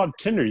guys know about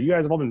Tinder? You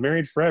guys have all been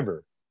married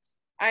forever.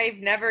 I've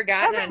never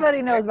gotten on Everybody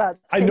Tinder. knows about.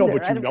 I know, Tinder.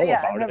 but you know yeah,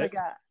 about I never it.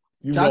 got.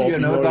 You Charlie, know, you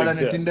never know got it on a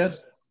Tinder?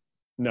 exists.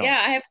 No. Yeah,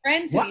 I have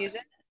friends who What? use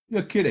it.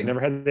 You're kidding.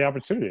 Never had the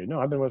opportunity. No,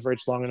 I've been with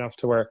Rach long enough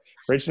to where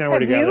Rach and I were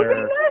Have you,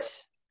 together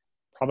Vignesh?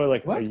 probably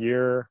like What? a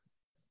year.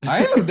 I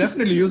have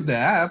definitely used the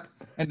app.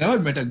 I never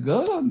met a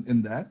girl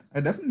in that.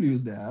 I definitely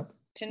used the app.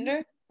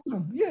 Tinder?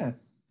 So, yeah.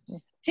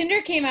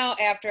 Tinder came out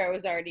after I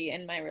was already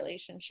in my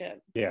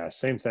relationship. Yeah,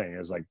 same thing.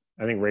 Is like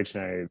I think Rach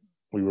and I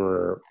we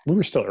were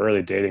still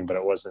early dating, but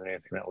it wasn't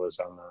anything that was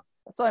on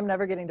the. So I'm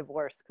never getting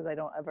divorced because I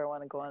don't ever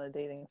want to go on a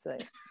dating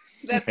site.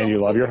 That's And you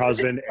love your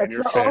husband and That's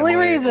your the family. only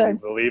and reason.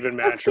 you believe in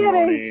Just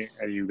matrimony,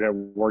 and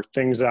you work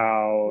things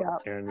out,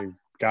 Yep. and you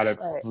got it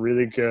Right.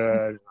 really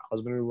good. A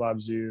husband who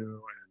loves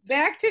you.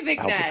 Back to help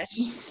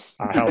Vignesh.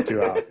 And I helped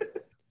you out. Don't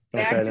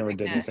Back say I to never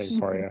did Vignesh. anything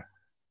for you.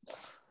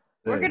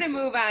 We're gonna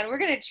move on. We're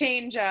gonna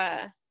change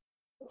We're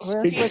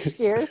gonna switch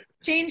gears.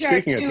 change our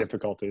Speaking of two-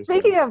 difficulties.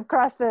 Speaking of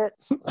CrossFit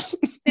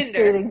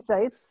Tinder. dating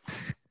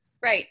sites,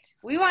 Right.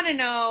 We want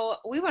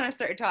to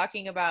start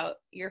talking about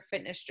your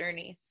fitness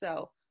journey.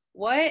 So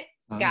what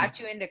got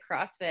you into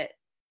CrossFit?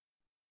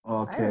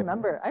 Okay. I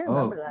remember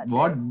that.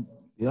 What?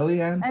 day.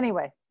 Really, Ann?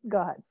 Anyway,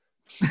 go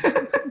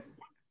ahead.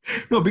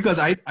 No, because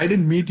I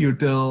didn't meet you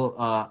till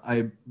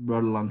I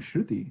brought along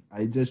Shruti.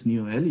 I just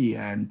knew Ellie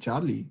and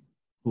Charlie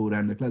who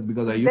ran the class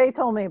because I used They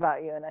told me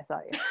about you, and I saw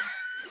you.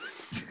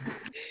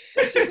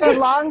 The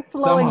long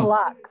flowing Somehow.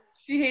 locks.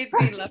 She hates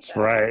being left That's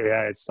out. right.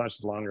 Yeah, it's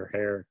such longer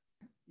hair.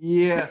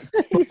 yeah.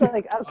 He's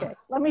like, okay,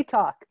 let me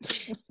talk.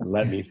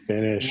 Let me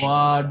finish.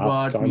 What Stop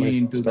got telling my me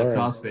into the story.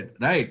 CrossFit?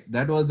 Right.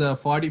 That was a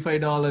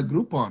 $45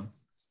 Groupon.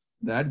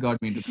 That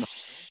got me into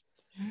CrossFit.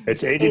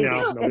 It's 80 now.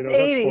 It's Nobody knows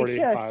 80, that's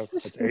 45.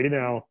 shush. It's 80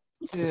 now.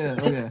 Yeah.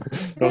 Okay.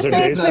 Those are It's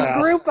days the past.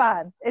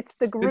 Groupon. It's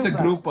the Groupon. It's a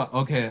Groupon.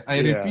 Okay. I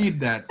Yeah. repeat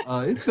that.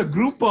 It's a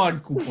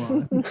Groupon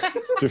coupon.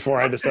 Before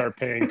I had to start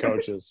paying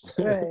coaches.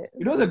 Right.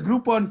 You know the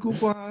Groupon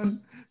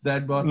coupon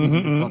that brought me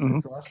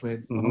Mhm, to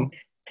CrossFit? Mhm.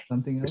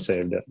 something We else.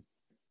 saved it.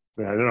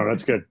 Yeah, no,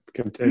 that's good.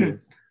 Continue.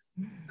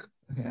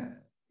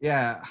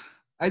 Yeah.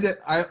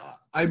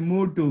 I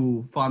moved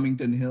to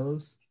Farmington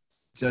Hills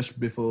just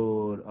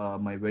before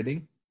my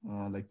wedding,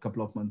 like a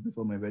couple of months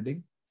before my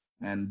wedding.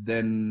 And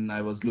then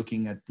I was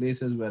looking at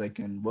places where I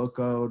can work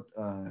out,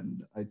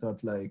 and I thought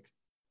like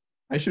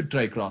I should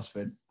try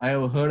CrossFit. I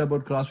have heard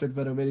about CrossFit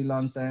for a very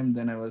long time.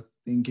 Then I was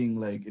thinking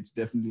like it's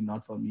definitely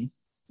not for me.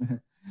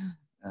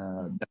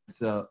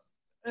 That's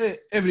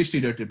every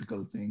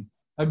stereotypical thing.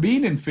 I've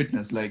been in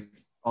fitness, like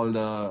all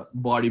the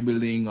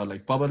bodybuilding or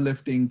like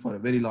powerlifting for a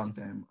very long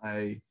time.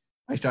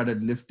 I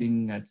started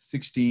lifting at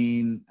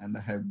 16, and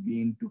I have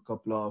been to a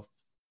couple of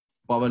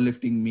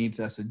powerlifting meets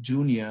as a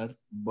junior,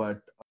 but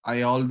I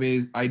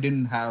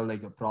didn't have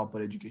like a proper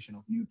education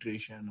of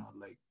nutrition or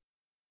like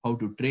how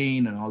to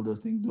train and all those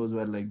things. Those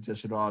were like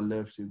just raw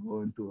lifts. You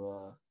go into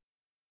a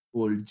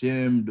old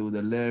gym, do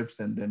the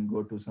lifts, and then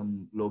go to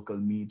some local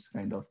meets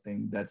kind of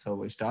thing. That's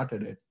how I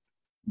started it.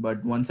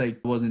 But once I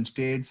was in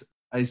States,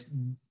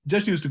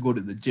 just used to go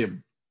to the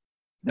gym.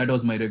 That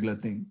was my regular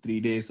thing,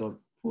 3 days or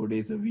 4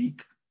 days a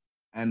week.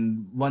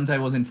 And once I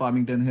was in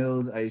Farmington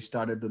Hills, I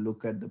started to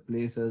look at the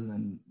places,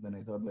 and then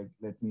I thought like,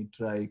 let me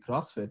try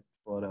CrossFit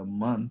for a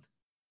month.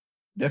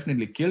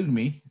 Definitely killed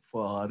me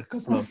for a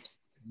couple of,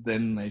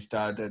 then I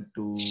started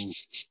to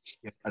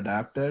get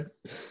adapted.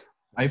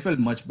 I felt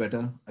much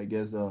better. I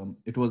guess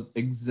it was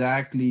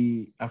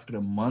exactly after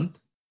a month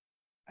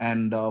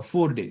and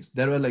 4 days.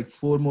 There were like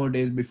 4 more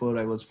days before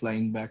I was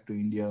flying back to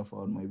India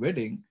for my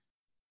wedding.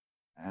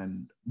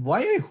 And why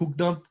I hooked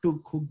on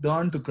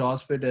to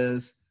CrossFit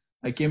is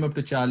I came up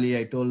to Charlie.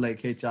 I told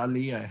like, hey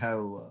Charlie, I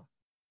have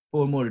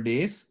 4 more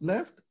days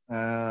left.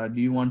 Do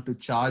you want to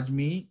charge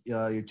me?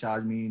 You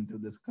charge me into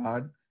this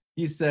card.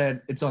 He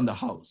said it's on the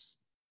house.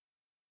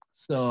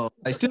 So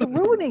I still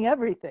You're ruining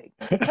everything.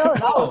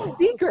 Telling all the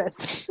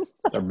secrets.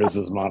 Our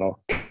business model.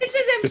 This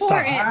is Just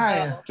talk-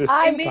 important. though. Just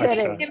I'm made touch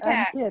kidding. on- I'm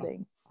impact.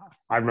 kidding.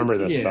 I remember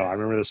this Yeah. though. I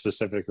remember this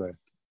specifically.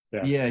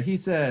 Yeah, he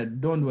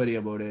said, "Don't worry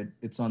about it.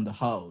 It's on the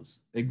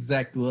house."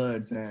 Exact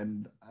words,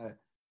 and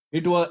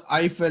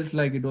I felt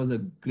like it was a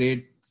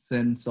great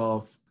sense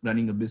of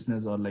running a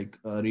business or like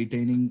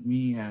retaining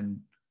me,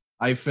 and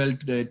I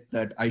felt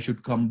that I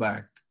should come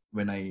back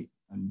when I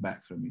am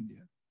back from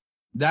India.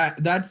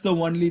 That's the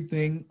only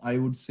thing I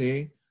would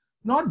say.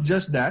 Not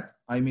just that.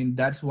 I mean,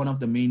 that's one of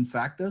the main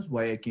factors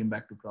why I came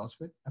back to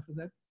CrossFit after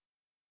that.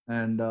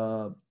 And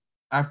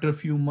after a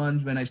few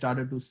months, when I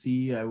started to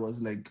see, I was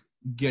like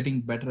getting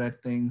better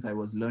at things. I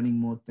was learning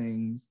more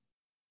things.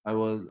 I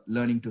was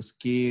learning to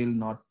scale,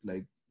 not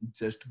like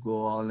just go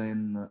all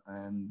in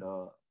and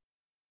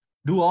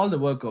do all the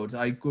workouts.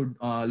 I could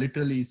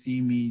literally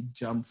see me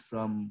jump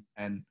from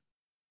an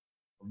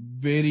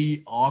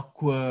very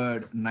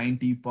awkward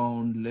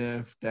 90-pound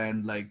lift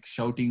and like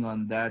shouting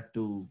on that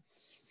to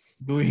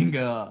doing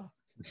a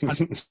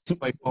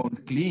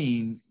 165-pound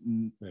clean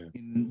in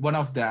one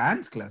of the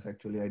Anne's class.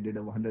 Actually, I did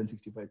a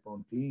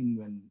 165-pound clean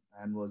when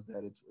Anne was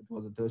there. It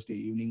was a Thursday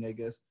evening, I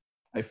guess.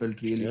 I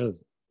felt really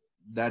Yes.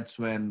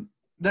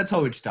 that's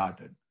how it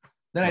started.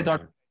 Then I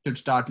thought I should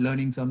start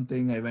learning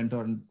something. I went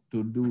on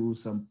to do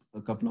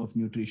a couple of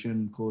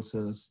nutrition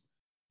courses,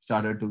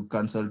 started to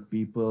consult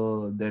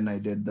people. Then I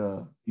did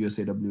the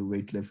USAW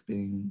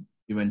weightlifting.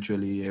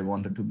 Eventually I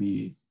wanted to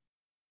be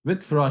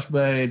with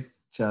Frostbite.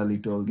 Charlie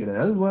told get a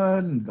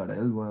L1, got a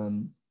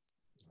L1.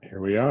 Here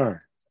we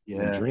are. The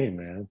Yeah. dream,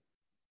 man.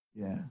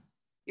 Yeah.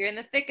 You're in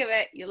the thick of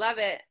it. You love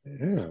it.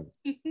 Yeah.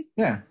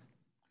 Yeah.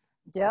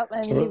 Yep,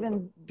 and So-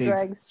 even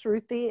dragged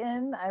Shruti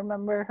in. I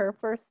remember her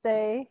first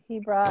day. He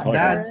brought Oh,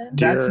 That- her in.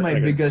 That's Deer- my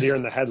like a biggest- deer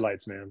in the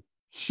headlights, man.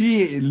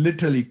 She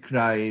literally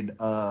cried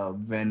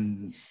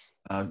when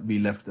we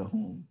left the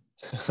home.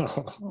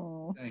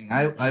 Oh.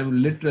 I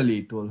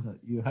literally told her,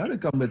 you have to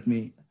come with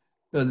me.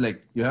 It was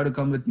like, you have to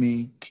come with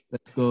me.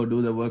 Let's go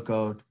do the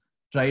workout.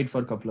 Try it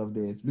for a couple of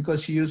days.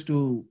 Because she used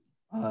to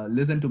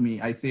listen to me.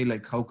 I say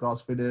like how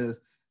CrossFit is.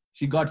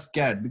 She got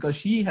scared because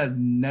she has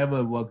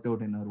never worked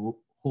out in her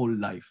whole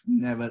life.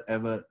 Never,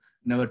 ever,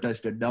 never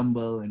touched a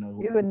dumbbell in her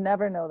whole You would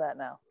never know that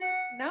now.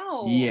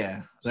 No.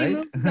 Yeah, She right?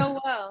 moves so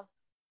well.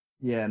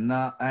 Yeah,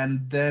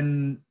 and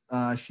then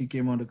she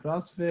came on to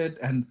CrossFit,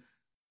 and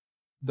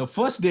the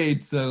first day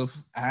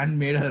itself, Anne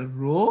made her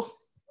row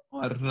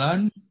or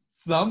run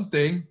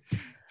something.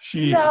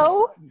 She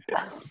No.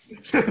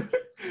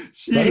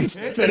 she Let him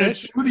hit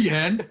finish. it to the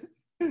end,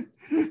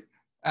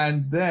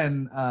 and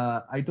then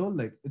I told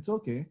like it's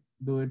okay,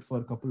 do it for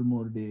a couple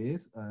more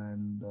days,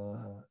 and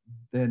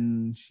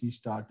then she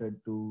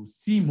started to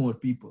see more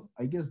people.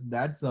 I guess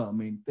that's the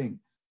main thing.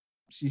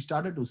 She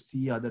started to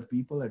see other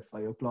people at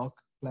 5 o'clock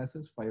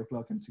classes, 5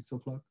 o'clock and 6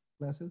 o'clock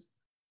classes.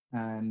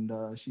 And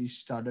she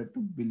started to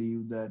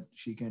believe that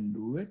she can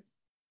do it.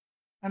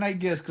 And I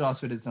guess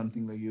CrossFit is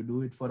something like you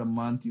do it for a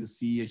month, you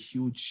see a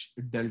huge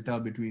delta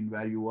between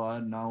where you are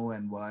now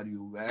and where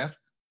you were.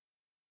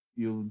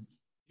 You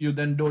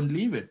then don't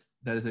leave it.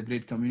 There is a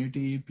great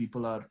community.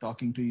 People are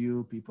talking to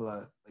you. People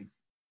are like,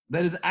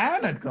 there is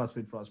Anne at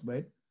CrossFit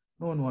Frostbite.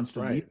 No one wants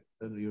to leave.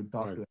 You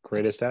talk Our to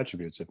greatest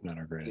attributes, if not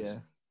our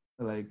greatest.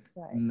 like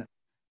Right.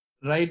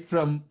 right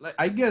from like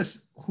I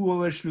guess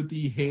whoever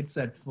Shruti hates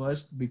at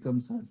first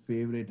becomes her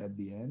favorite at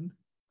the end.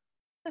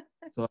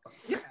 So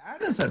yeah,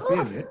 Anna's her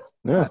favorite.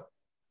 Yeah.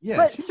 Yeah,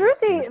 But she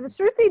was,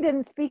 Shruti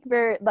didn't speak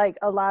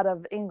a lot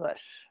of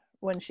English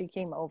when she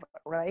came over,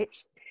 right?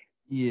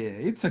 yeah,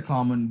 it's a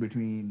common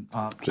between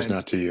Just and-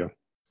 not to you.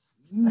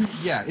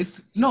 yeah,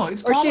 it's Or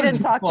she common didn't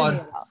talk for to me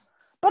at all.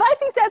 But I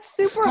think that's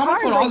it's super common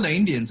hard. for all like- the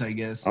Indians, I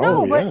guess. Oh,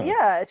 no, but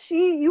yeah.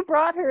 you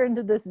brought her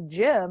into this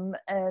gym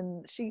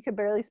and she could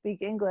barely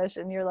speak English,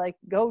 and you're like,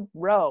 go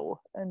row,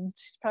 and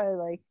she's probably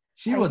like,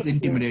 She I was hate you.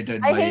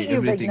 intimidated I by hate you,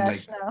 everything.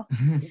 Vignesh, Like now.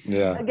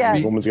 Yeah. Again.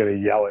 This woman's going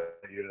to yell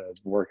at you to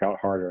work out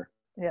harder.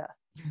 Yeah.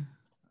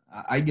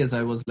 I guess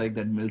I was like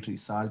that military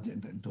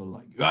sergeant and told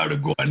like you have to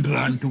go and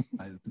run 2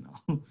 miles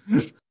now.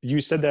 You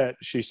said that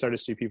she started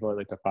to see people at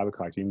like the 5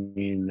 o'clock. Do you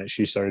mean that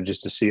she started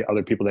just to see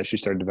other people that she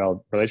started to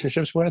develop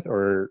relationships with?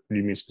 Or do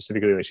you mean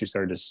specifically that she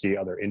started to see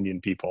other Indian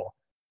people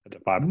at the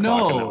 5 o'clock? And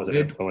that No, was an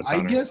influence I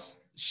on her?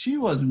 guess she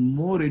was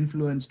more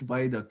influenced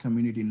by the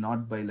community,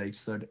 not by like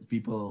certain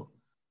people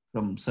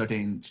from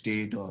certain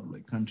state or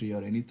like country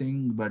or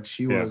anything, but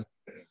she Yeah. was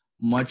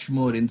much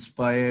more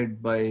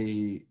inspired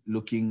by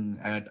looking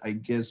at, I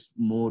guess,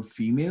 more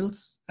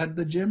females at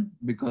the gym,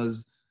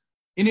 because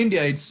in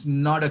India, it's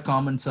not a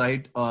common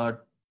sight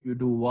or you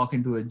to walk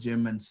into a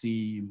gym and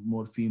see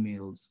more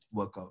females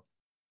work out.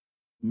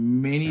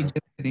 Many Yeah.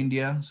 gyms in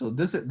India. So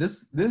this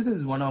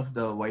is one of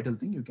the vital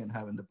thing you can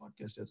have in the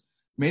podcast is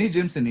many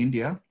gyms in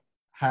India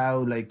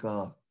have like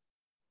a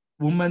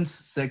women's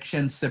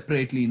section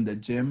separately in the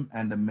gym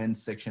and the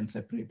men's section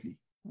separately.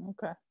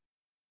 Okay.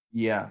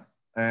 Yeah,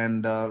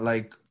 and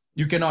like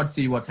you cannot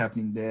see what's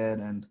happening there,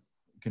 and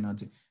you cannot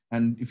see.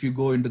 And if you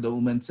go into the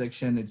women's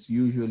section, it's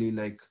usually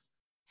like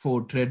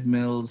 4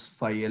 treadmills,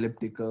 5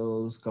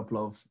 ellipticals, couple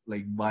of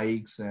like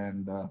bikes,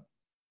 and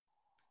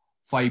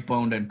 5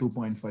 pound and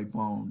 2.5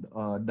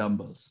 pound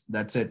dumbbells.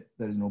 That's it.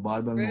 There is no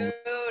barbell. No.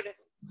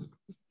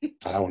 Rude.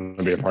 I don't want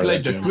to be a It's part like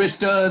of the that gym.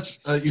 twisters.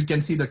 You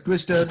can see the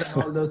twisters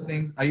and all those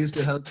things. I used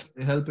to help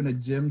in a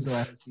gym, so I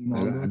have seen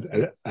all those.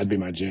 That'd be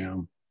my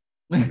jam.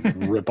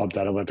 Rip up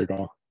that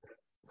elliptical.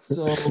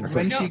 So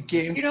when No, she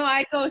came, You know,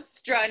 I'd go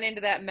strutting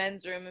into that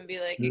men's room and be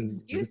like,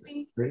 "Excuse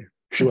me."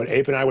 She would,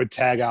 Ape and I would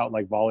tag out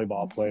like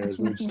volleyball players.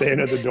 We would stand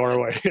at the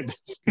doorway and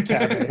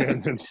tap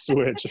hands and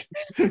switch.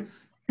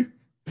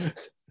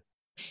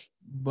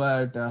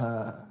 but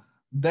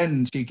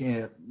then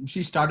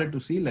she started to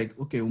see like,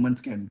 okay, women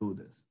can do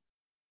this.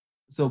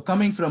 So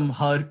coming from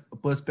her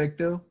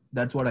perspective,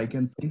 that's what I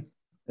can think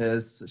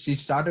is she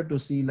started to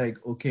see like,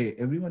 okay,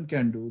 everyone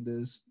can do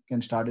this,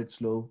 can start it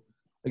slow.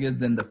 I guess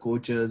then the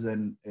coaches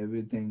and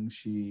everything,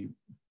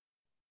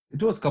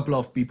 it was a couple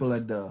of people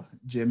at the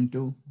gym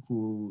too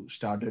who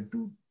started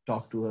to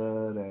talk to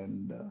her,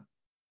 and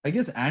I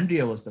guess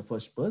Andrea was the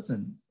first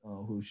person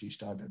who she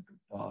started to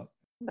talk.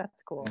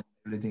 That's cool.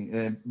 Everything.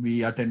 And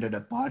we attended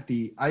a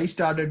party.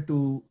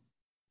 That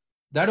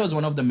was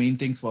one of the main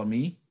things for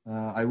me.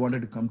 I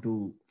wanted to come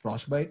to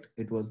Frostbite.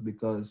 It was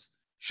because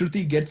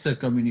Shruti gets her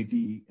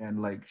community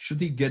and like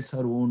Shruti gets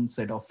her own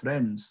set of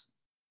friends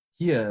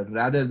here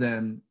rather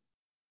than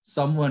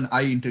someone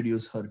I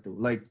introduce her to.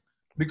 Like,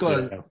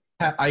 because Yeah.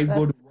 I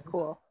go That's to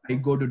cool. I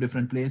go to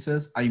different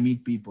places, I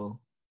meet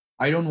people.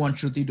 I don't want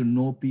Shruti to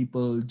know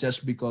people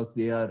just because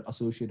they are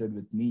associated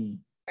with me.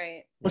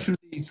 Right. Shruti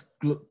is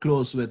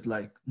close with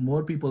like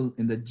more people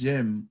in the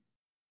gym.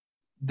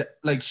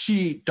 Like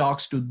she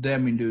talks to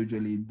them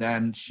individually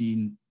than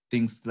she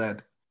thinks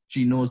that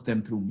she knows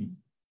them through me.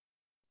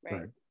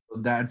 Right. So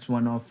that's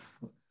one of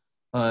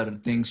her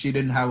things. She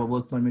didn't have a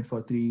work permit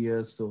for 3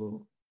 years,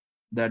 so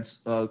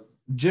that's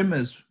gym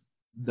is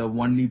the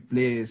only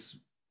place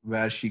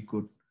where she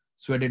could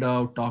sweat it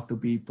out, talk to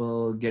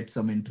people, get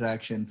some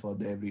interaction for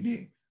the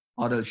everyday,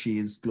 or else she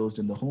is closed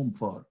in the home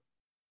for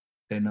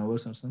 10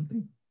 hours or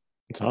something.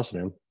 It's awesome,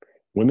 man.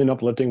 Women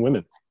uplifting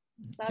women.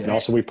 Love And it.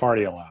 also we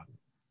party a lot.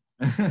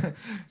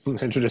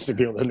 Introducing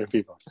people to new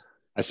people.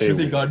 I say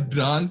Shruti got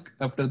drunk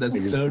after the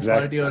third Exactly.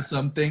 party or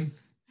something.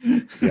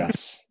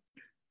 yes.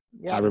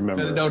 Yeah. I Fell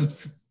remember. down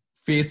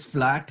face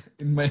flat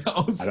in my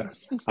house.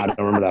 I don't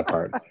remember that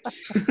part.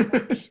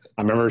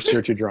 I remember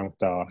You're Too Drunk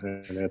though,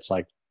 and it's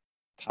like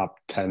top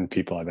 10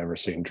 people I've ever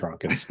seen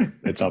drunk.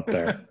 It's up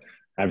there.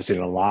 I've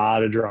seen a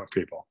lot of drunk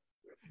people.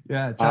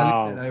 Yeah,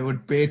 Charlie said I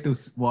would pay to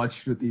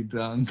watch Shruti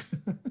drunk.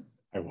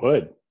 I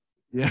would.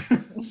 Yeah.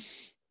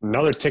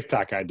 Another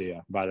TikTok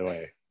idea, by the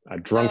way. A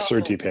drunk Oh.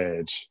 Surti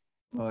page.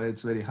 Oh,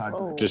 it's very hard.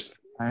 Oh. Just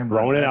I'm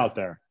throwing it out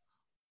there.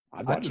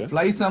 I'd I watch will it.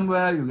 fly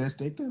somewhere. You guys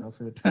take care of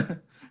it.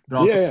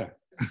 Drop Yeah.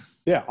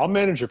 Yeah, I'll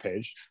manage your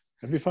page.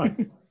 That'd be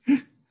fine.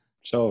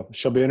 So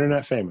she'll be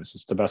internet famous.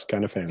 It's the best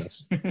kind of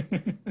famous.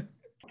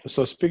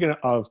 So speaking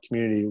of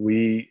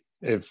community,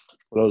 if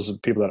those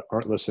people that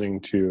aren't listening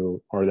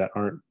to or that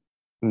aren't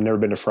never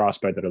been to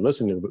Frostbite that are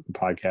listening to the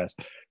podcast,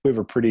 we have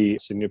a pretty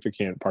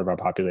significant part of our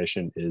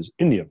population is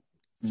Indian.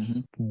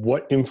 Mhm.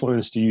 What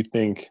influence do you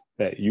think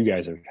that you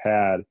guys have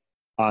had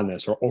on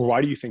this, or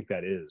why do you think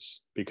that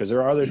is? Because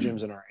there are other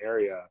gyms in our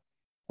area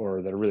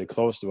or that are really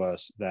close to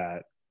us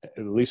that,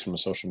 at least from a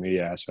social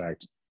media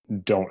aspect,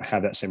 don't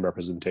have that same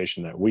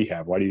representation that we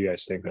have. Why do you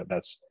guys think that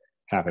that's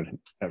happened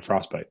at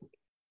Frostbite?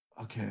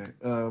 Okay.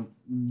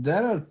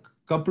 There are a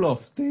couple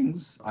of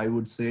things I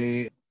would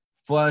say.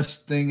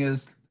 First thing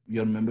is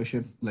your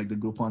membership, like the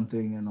Groupon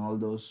thing and all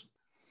those.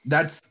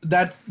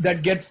 That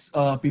gets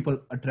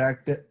people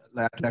attracted.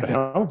 That No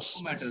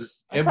helps. matter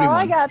That's everyone. how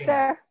I got Yeah.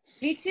 there.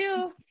 Me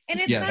too. And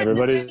it's Yeah, not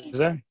Everybody's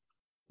there.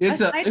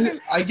 Aside from-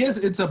 I guess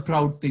it's a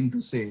proud thing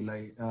to say,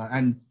 like,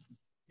 and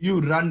you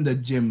run the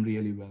gym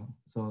really well,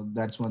 so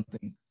that's one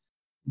thing.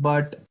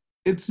 But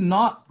it's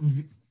not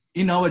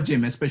in our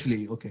gym,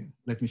 especially. Okay,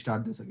 let me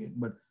start this again.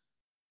 But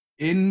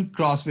in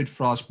CrossFit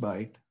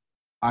Frostbite,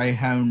 I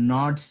have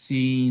not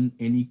seen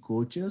any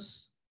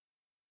coaches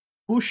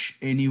push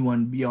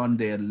anyone beyond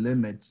their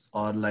limits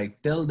or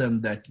like tell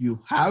them that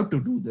you have to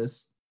do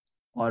this,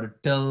 or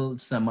tell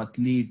some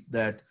athlete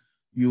that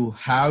you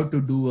have to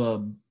do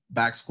a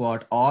back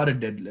squat or a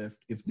deadlift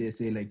if they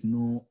say like,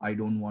 no, I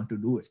don't want to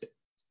do it.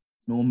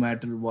 No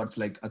matter what's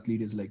like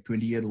athlete is like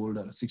 20-year-old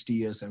or a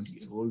 60-year,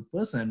 70-year-old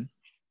person,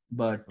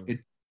 but it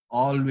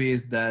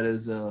always there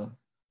is a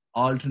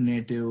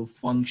alternative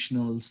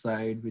functional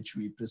side which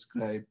we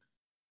prescribe.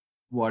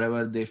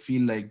 Whatever they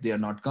feel like they are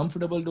not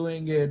comfortable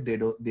doing it,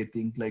 they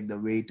think like the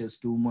weight is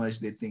too much,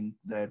 they think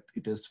that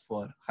it is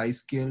for high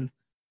skilled.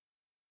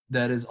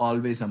 There is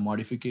always a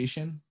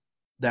modification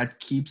that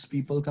keeps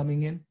people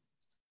coming in.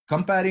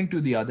 Comparing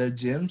to the other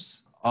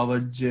gyms, our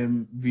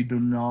gym, we do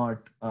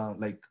not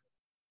like,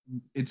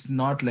 it's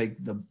not like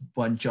the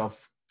bunch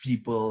of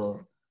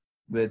people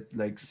with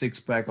like six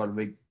pack or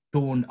like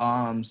toned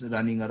arms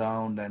running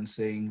around and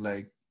saying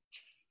like,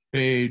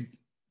 hey,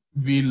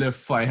 we lift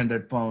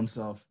 500 pounds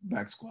of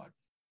back squat.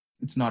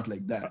 It's not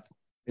like that.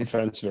 It's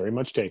Offense very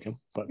much taken,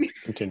 but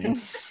continue.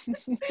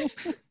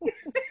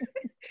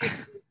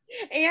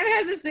 Anne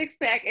has a six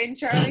pack and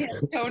Charlie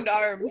has toned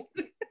arms.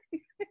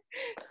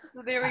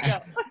 So there we go.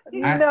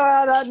 You know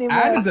how not anymore.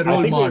 Anne is a I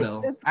role think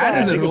model. it's Anne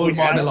is I a think if role we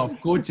model add-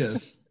 of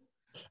coaches.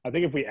 I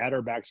think if we add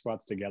our back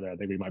squats together, I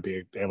think we might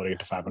be able to get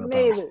to 500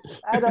 Maybe. pounds.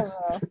 I don't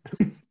know.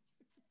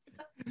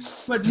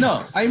 But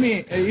no, I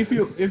mean, if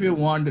you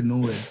want to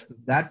know it,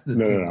 that's the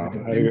thing.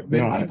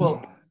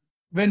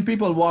 When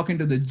people walk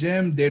into the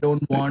gym, they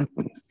don't want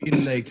to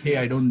feel like, hey,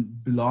 I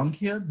don't belong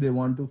here. They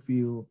want to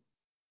feel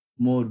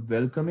more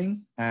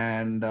welcoming,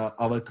 and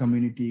our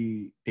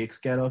community takes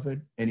care of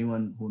it.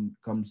 Anyone who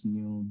comes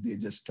new, they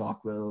just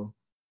talk well.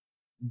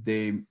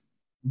 They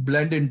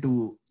blend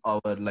into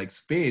our like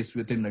space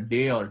within a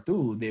day or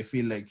two. They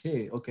feel like,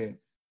 hey, okay,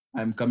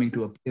 I'm coming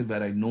to a place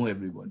where I know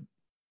everyone.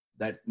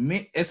 That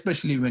may,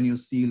 especially when you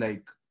see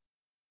like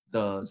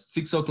the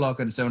 6 o'clock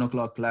and 7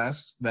 o'clock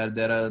class, where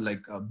there are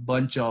like a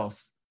bunch of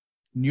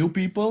new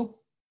people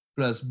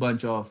plus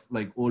bunch of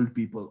like old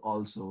people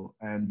also,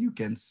 and you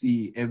can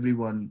see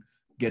everyone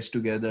gets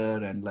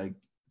together and like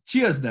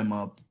cheers them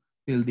up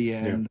till the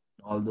end.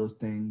 All those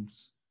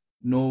things.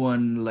 No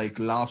one like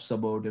laughs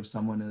about if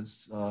someone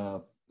is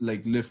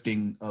like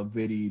lifting a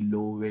very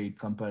low weight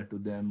compared to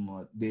them,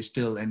 or they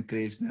still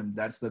encourage them.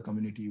 That's the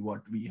community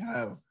what we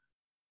have.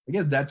 I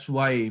guess that's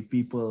why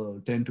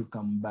people tend to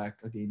come back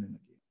again and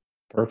again.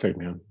 Perfect,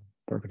 man.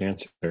 Perfect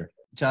answer.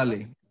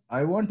 Charlie,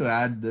 I want to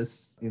add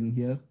this in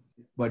here,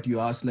 but you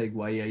asked like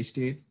why I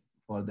stayed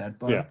for that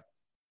part. Yeah.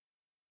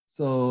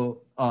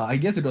 So I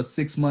guess it was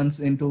 6 months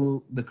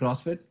into the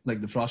CrossFit,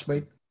 like the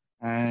Frostbite,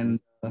 and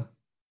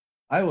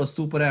I was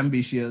super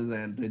ambitious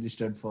and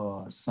registered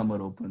for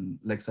Summer Open,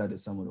 Lexington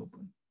Summer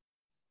Open.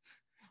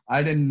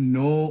 I didn't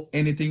know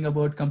anything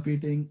about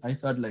competing. I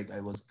thought like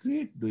I was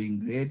great, doing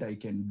great. I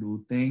can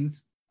do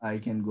things. I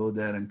can go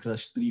there and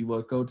crush 3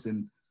 workouts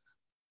in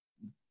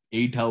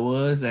 8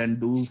 hours and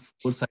do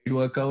 4 side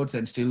workouts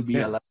and still be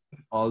alive.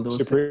 All those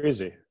super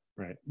easy,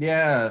 right?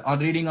 Yeah, on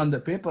reading on the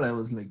paper, I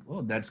was like,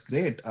 oh, that's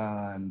great.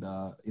 And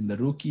in the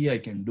rookie, I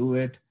can do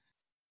it.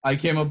 I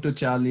came up to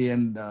Charlie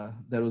and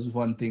there was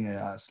one thing I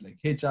asked, like,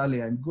 hey,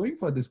 Charlie, I'm going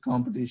for this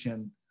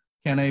competition.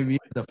 Can I wear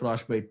the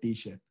Frostbite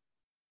t-shirt?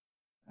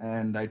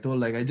 And I told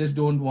like, I just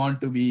don't want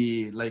to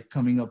be like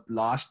coming up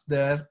last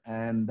there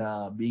and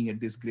being a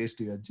disgrace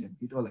to your gym.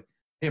 He told like,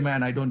 hey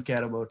man, I don't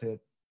care about it.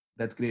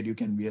 That's great. You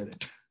can wear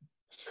it.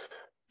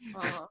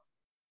 Uh-huh.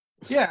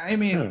 Yeah. I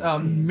mean, I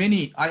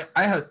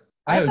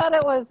thought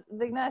it was,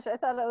 Vignesh, I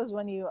thought it was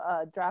when you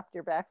dropped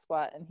your back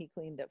squat and he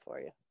cleaned it for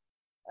you.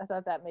 I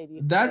thought that made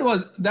you that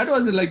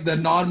was like the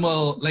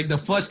normal, like the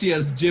first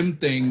year's gym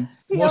thing.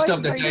 Most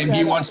of the time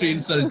he wants to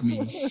insult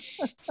me.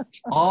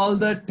 All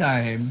the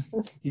time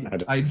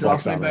I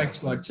drop my back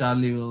squat,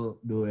 Charlie will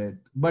do it.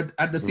 But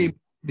at the same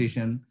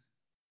competition,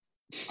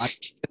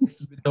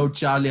 without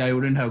Charlie, I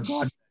wouldn't have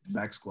got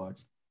back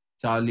squat.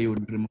 Charlie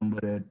would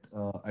remember it.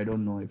 I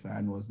don't know if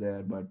Anne was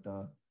there, but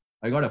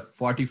I got a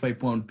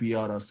 45-pound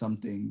PR or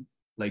something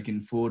like in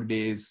 4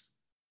 days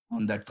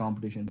on that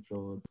competition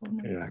floor for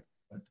my back.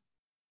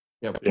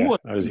 Yeah, that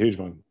was a huge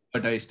one.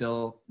 But I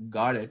still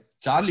got it.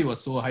 Charlie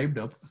was so hyped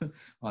up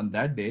on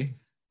that day.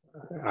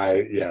 I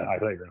thought you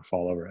were gonna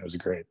fall over. It was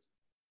great.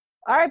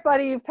 All right,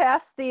 buddy, you've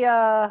passed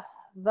the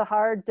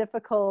hard,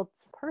 difficult,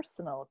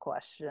 personal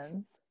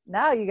questions.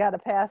 Now you got to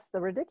pass the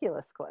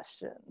ridiculous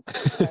questions.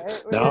 All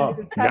right?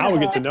 Now we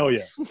get to know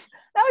you.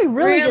 Now we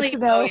really get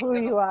to know know who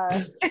you. you are.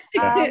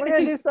 We're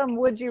gonna do some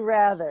would you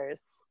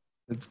rather's.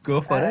 Let's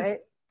go for All it. right.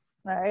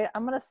 All right.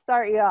 I'm gonna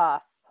start you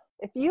off.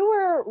 If you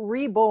were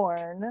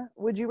reborn,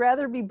 would you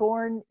rather be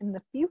born in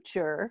the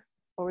future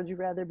or would you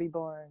rather be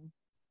born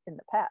in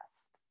the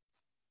past?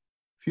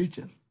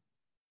 Future.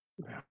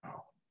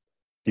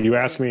 You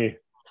asked me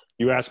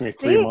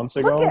 3 months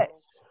ago. Look it.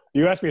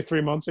 You asked me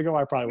 3 months ago.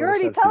 I probably You're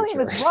would have already said telling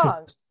future.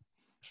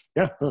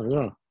 him it's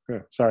wrong.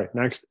 Yeah. Sorry.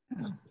 Next.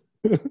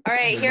 All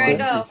right, here I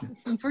go.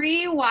 Future.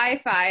 Free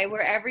Wi-Fi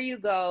wherever you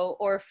go,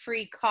 or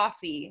free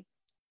coffee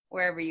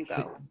wherever you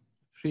go.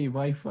 Free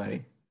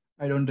Wi-Fi.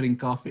 I don't drink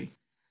coffee.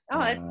 Oh,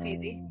 that's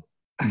easy.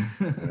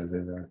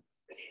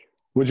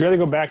 Would you rather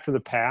go back to the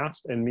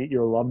past and meet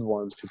your loved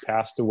ones who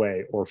passed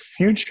away, or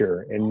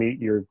future and meet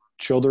your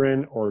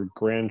children or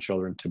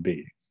grandchildren to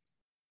be?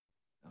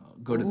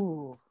 Go to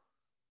Ooh.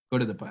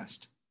 the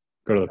past.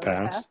 Go to the Go to the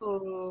past. past.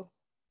 Ooh.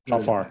 How Go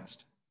to the far?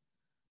 past.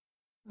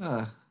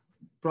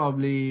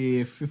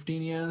 Probably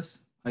 15 years.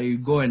 I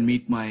go and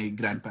meet my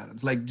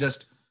grandparents, like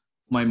just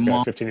my Okay,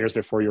 mom 15 years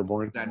before you were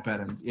born.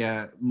 grandparents.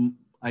 Yeah,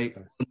 my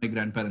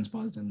grandparents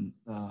passed in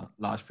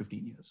last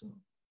 15 years, so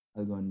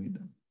I'll go and meet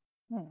them.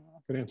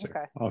 Good answer.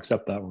 Okay. I'll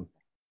accept that one.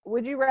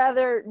 Would you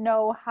rather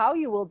know how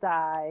you will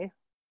die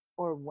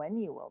or when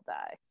you will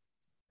die?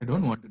 I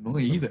don't want to know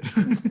either.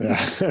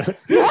 Yeah.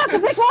 You have to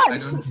pick I one.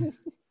 don't.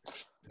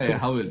 Hey,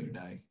 how will you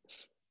die?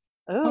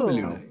 How Ooh. will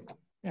you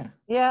die?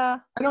 Yeah.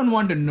 I don't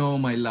want to know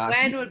my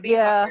last. When would be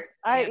Yeah.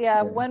 hard.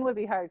 Yeah. When would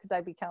be hard because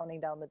I'd be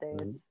counting down the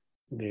days.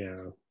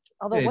 Yeah.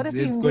 Although, Yeah, what if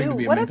you it's going to knew?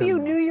 be a What if mental you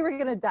block. knew you were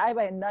gonna die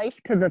by a knife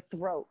to the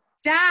throat?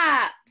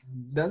 Stop.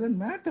 Doesn't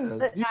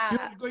matter. You're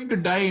Ah. going to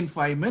die in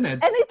 5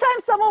 minutes. Anytime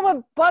someone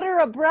would butter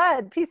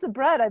a piece of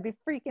bread, I'd be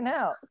freaking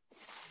out.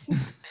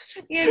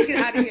 Ian, get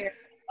out of here.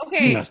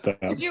 Okay. Messed up.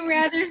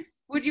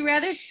 Would you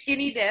rather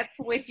skinny dip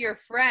with your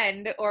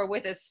friend or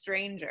with a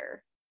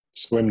stranger?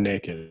 Swim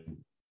naked.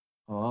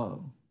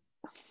 Oh.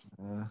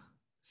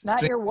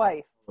 Not your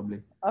wife,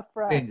 Probably. a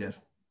friend.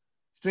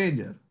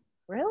 Stranger.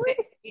 Really?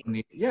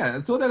 Yeah,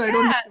 so that I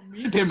don't need to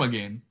meet him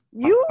again.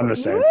 You? I'm the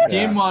same. would?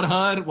 Yeah. Him or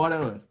her,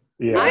 whatever.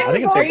 Yeah. I'm I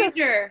think a it's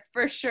stranger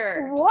for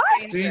sure. What?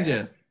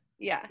 Stranger.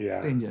 Yeah. yeah.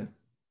 Stranger.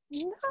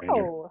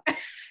 No.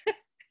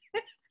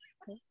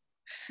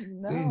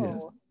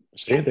 No.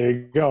 See, there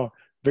you go.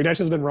 Vignesh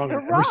has been wrong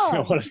You're on every single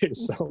wrong. one of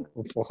these so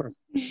before.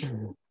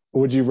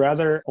 Would you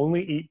rather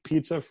only eat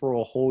pizza for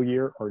a whole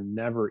year or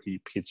never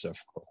eat pizza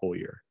for a whole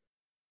year?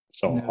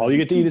 So Never all you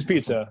get to eat eat is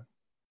pizza pizza.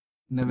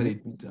 Never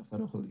eat pizza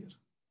for a whole year.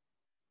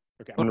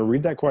 Okay, I'm going to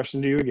read that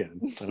question to you again,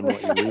 and I'm going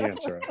to let you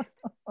re-answer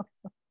it.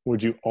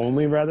 Would you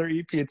only rather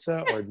eat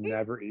pizza or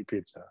never eat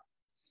pizza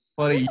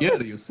For a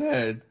year, you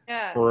said.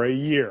 Yeah. for a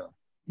year?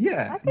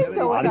 Yeah. I can Never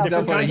go eat lot of without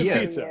pizza for a different kinds of year.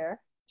 pizza. year.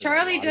 Charlie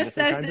There's a lot of just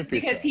different says kinds this of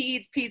because pizza. he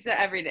eats pizza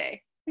every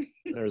day.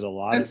 There's a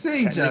lot I'm of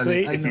saying,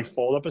 technically, Charlie, I if you know.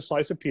 fold up a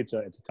slice of pizza,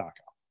 it's a taco.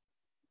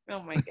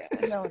 Oh my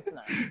god. No, it's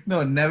not.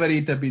 No, never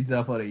eat a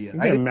pizza for a year.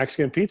 You get a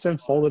Mexican pizza and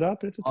fold it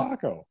up, and it's a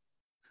taco.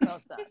 No,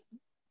 it's not.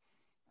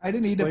 I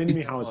didn't eat a Explain to me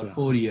pizza how it's for not.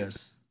 4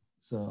 years.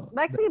 So,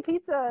 Mexican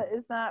pizza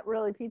is not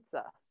really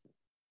pizza.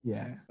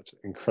 yeah. That's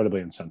incredibly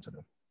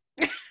insensitive.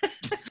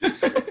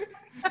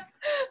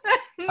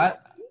 I,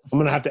 I'm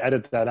going to have to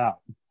edit that out.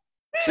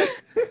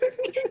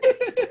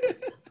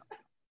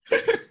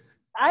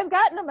 I've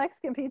gotten a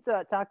Mexican pizza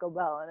at Taco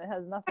Bell, and it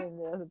has nothing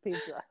to do with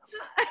pizza.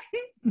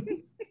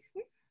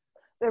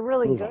 They're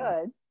really Move good.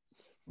 on.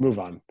 Move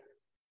on.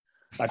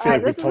 I All feel right,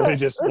 like we this is totally a-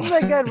 just. this is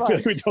a good I feel one.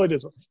 like we totally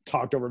just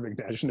talked over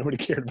McNash. Nobody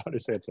cared about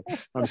his answer.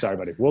 I'm sorry,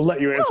 buddy. We'll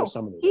let you answer No,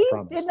 some of these. He I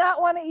promise. did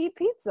not want to eat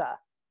pizza.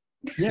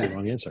 That's the yeah.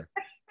 wrong answer.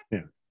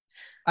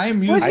 I am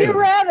Would used you to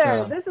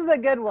rather? This is a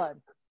good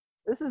one.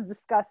 This is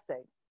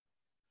disgusting.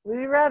 Would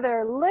you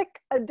rather lick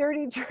a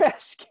dirty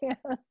trash can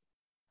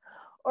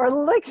or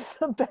lick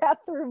the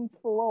bathroom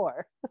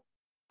floor?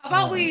 How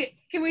about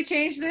can we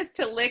change this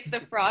to lick the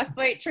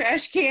frostbite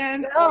trash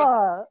can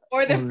Ugh,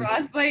 or the Mm.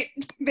 frostbite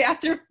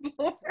bathroom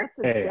floor? that's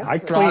a Hey, I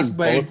difference. clean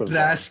frostbite both of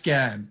trash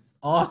can.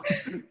 Oh,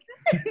 Hey,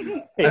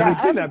 Yeah, we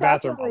clean I'm that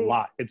bathroom a definitely-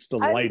 lot. It's the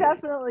I'm lighting.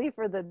 definitely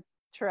for the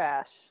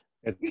trash.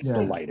 It's yeah.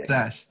 the lighting.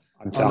 Trash.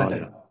 I'm All telling the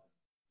you. time.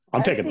 I'm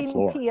I've taking the seen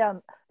floor. Pee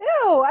on,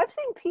 ew, I've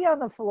seen pee on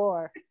the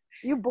floor.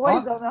 You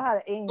boys Oh. don't know how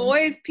to aim.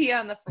 Boys pee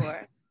on the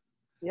floor.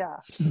 Yeah.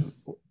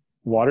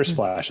 Water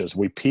splashes.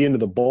 We pee into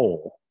the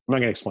bowl. I'm not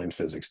going to explain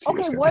physics to you.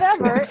 Okay, guys.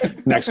 whatever.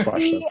 It's Next just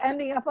question. pee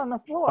ending up on the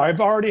floor. I've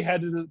already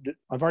had to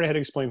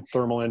explain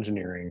thermal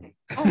engineering.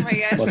 Oh my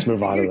gosh. Let's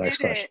move on to You the next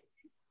did it. question.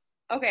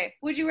 Okay.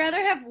 Would you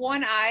rather have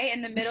one eye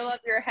in the middle of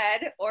your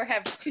head or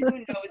have two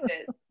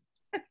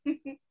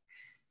noses?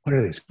 What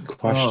are these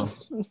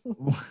questions?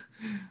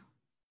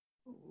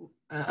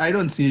 I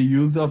don't see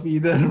use of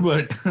either,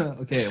 but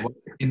okay, what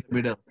in the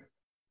middle?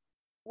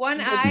 One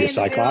Be a eye in the middle of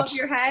cyclops?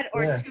 your head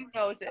or Yeah. 2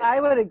 noses?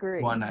 I would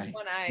agree. One eye.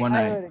 One eye. One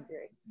I eye. would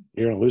agree.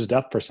 You're going to lose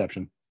depth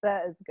perception.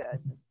 That is good.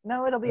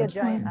 No, it'll be That's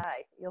a giant fine.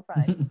 eye. You'll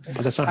find.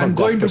 But that's not how I'm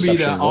going to depth be the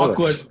perception awkward.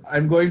 works.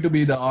 I'm going to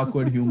be the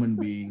awkward human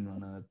being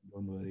on Earth.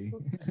 Don't worry.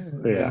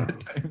 Yeah.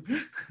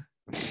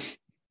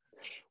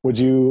 Would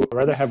you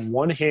rather have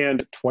one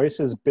hand twice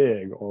as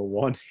big or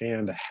one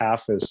hand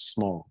half as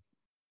small?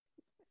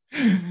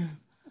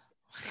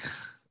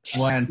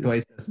 One and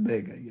twice as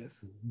big, I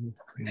guess.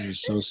 You're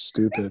so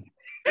stupid.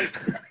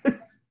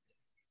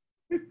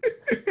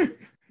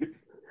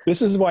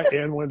 This is why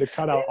Anne wanted to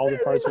cut out all the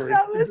parts where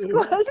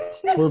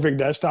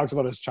Vignesh talks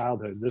about his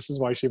childhood. This is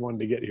why she wanted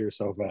to get here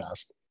so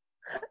fast.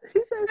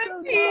 These are so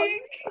dumb.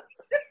 Pink.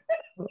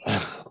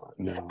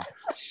 No.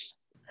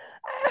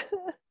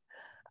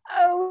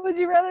 Oh, would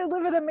you rather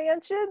live in a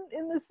mansion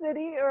in the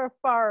city or a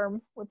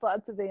farm with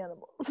lots of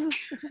animals?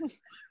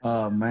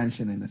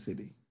 Mansion in a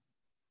city.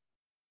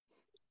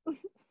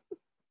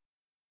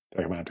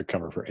 I'm gonna have to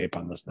cover for Ape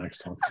on this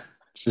next one.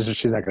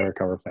 She's not gonna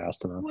recover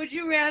fast enough. Would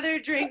you rather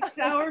drink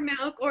sour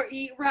milk or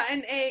eat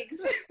rotten eggs?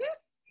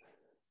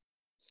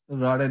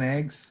 Rotten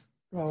eggs.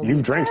 Probably.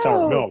 You drank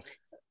sour Oh. milk.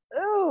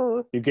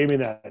 Ooh. You gave me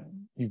that.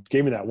 You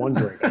gave me that one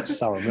drink of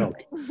sour milk.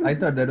 I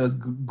thought that was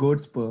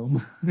goat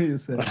sperm. You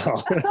said.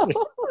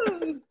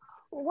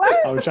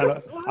 What? I was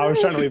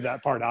trying to leave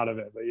that part out of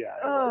it, but yeah.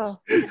 It was.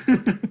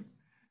 Oh,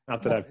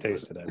 Not that I've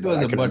tasted it. It but was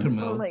I a can- oh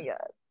buttermilk. my god.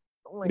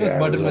 Oh my It was Yeah,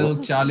 god. it was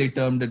buttermilk. Charlie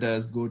termed it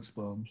as goat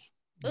sperm.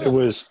 It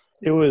was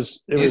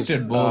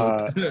Tasted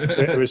both.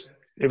 it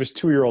was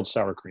 2-year-old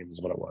sour cream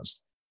is what it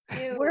was.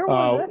 Where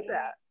was this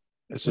at?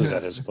 This was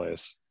at his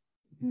place.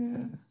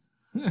 Yeah.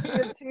 You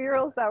had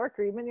 2-year-old sour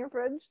cream in your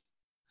fridge?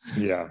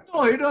 Yeah.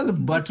 No, it was a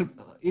butter.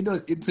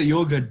 It's a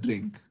yogurt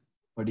drink.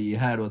 What he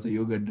had was a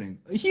yogurt drink.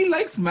 He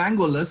likes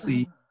mango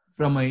lassi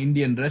from an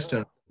Indian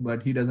restaurant,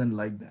 but he doesn't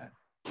like that.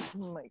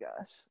 Oh my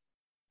gosh.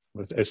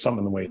 It's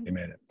something the way he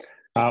made it.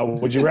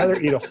 Would you rather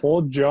eat a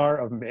whole jar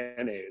of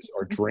mayonnaise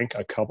or drink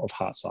a cup of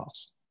hot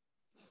sauce?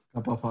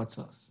 Cup of hot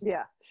sauce.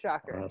 Yeah,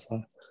 shocker. Hot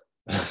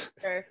sauce?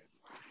 Sure.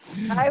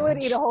 I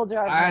would eat a whole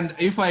jar. Of And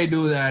if I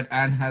do that,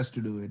 Anne has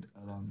to do it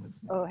along with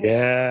me. oh, hey.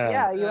 Yeah.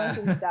 Yeah, you want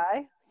some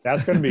die?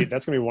 That's gonna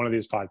be one of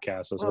these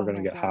podcasts. Is Oh we're gonna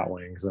my get God. hot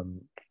wings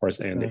and force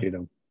Anne to Yeah. eat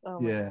them. Oh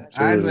my Yeah, gosh.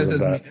 Sure Anne is a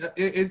versus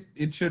me.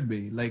 It should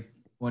be like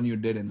one you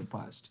did in the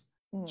past.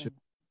 Hmm. Sure.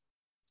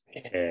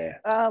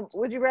 Yeah.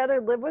 Would you rather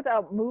live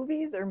without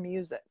movies or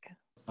music?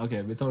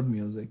 Okay, without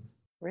music.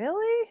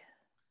 Really?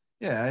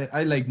 Yeah,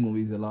 I like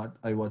movies a lot.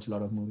 I watch a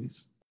lot of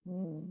movies.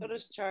 Hmm. So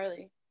does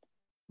Charlie.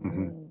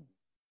 Mhm.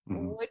 Hmm.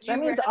 Mhm. Would you That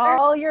means rather-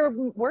 all your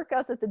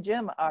workouts at the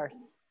gym are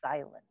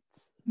silent.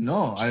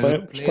 No, I play-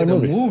 will just play play the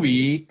movie.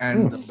 movie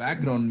and the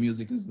background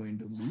music is going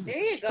to be.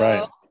 There you go.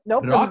 Right.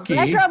 Nope. Rocky. The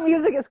background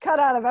music is cut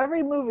out of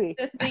every movie.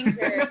 The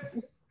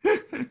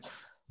thinker.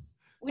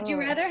 Would you Oh.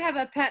 rather have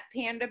a pet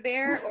panda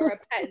bear or a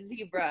pet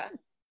zebra?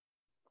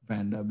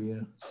 Panda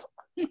beer.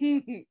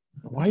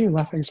 Why are you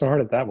laughing so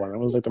hard at that one? That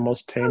was like the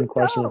most tame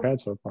question we've had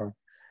so far.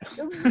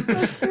 This is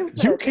so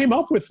stupid. You came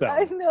up with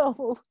I them.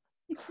 know.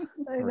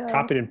 I Or know.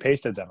 copied and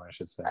pasted them, I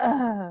should say.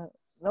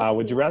 Nope.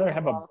 Would you rather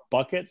have a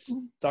bucket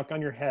stuck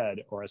on your head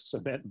or a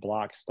cement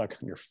block stuck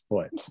on your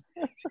foot?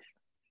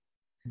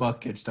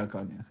 Bucket stuck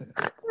on your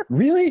head.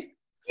 Really?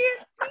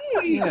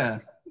 Yeah.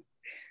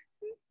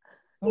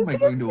 How You am I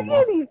can't going to see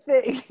walk?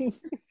 anything.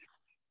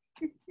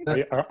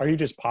 Are you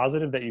just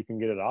positive that you can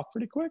get it off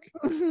pretty quick?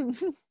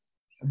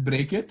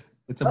 Break it?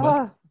 It's a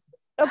bucket.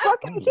 A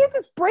bucket. You can't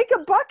just break a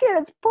bucket.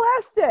 It's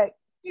plastic.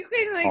 You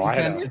can like Oh, I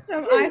send know.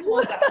 some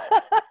iPhones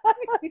out.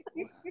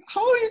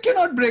 How you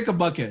cannot break a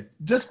bucket?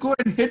 Just go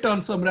and hit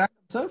on some random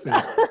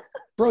surface.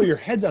 Bro, your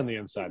head's on the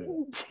inside of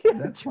it.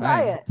 That's Try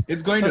fine. it.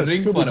 It's going to It's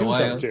ring a for a Scooby-Doo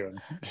while.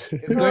 cartoon.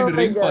 It's going Oh to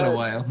my ring for a God.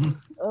 while.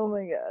 Oh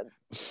my god.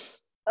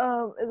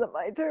 Is it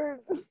my turn?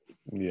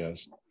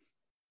 Yes.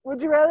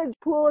 Would you rather a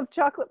pool of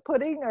chocolate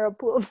pudding or a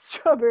pool of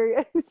strawberry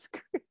ice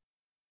cream?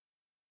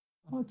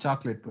 Oh,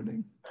 chocolate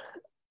pudding.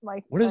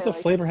 What does I the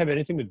like- flavor have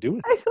anything to do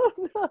with I it? don't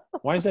know.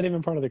 Why is that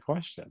even part of the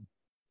question?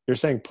 You're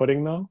saying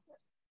pudding, though?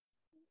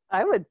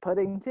 I would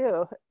pudding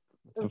too.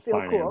 It's a It'd feel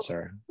fine cool.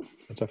 answer.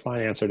 It's a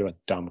fine answer to a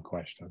dumb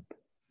question.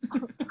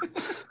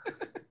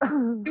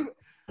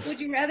 Would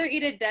you rather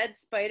eat a dead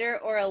spider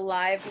or a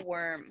live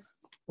worm?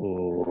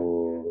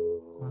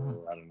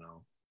 Oh, I don't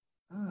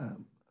know.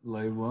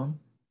 Live worm.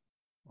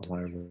 A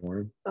live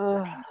worm.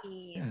 Ugh,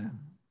 Yeah.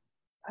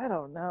 I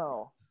don't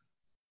know.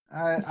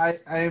 I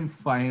am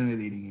fine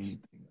with eating anything.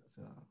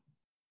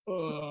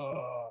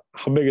 So.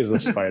 How big is the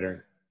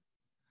spider?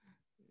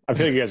 I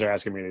feel like you guys are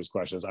asking me these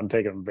questions. I'm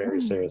taking them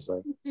very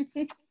seriously.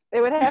 It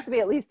would have to be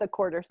at least a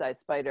quarter-sized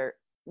spider,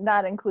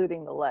 not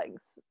including the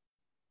legs.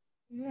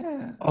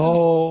 Yeah.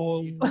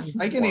 Oh,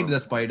 I can eat the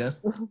spider.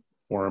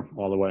 worm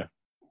all the way.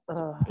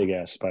 Ugh. Big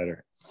ass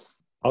spider.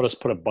 I'll just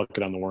put a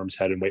bucket on the worm's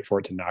head and wait for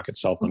it to knock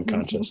itself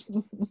unconscious.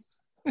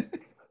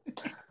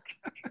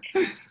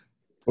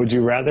 Would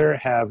you rather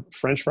have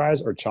French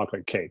fries or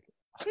chocolate cake?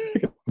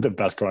 The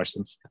best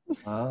questions.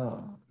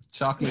 Oh,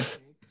 chocolate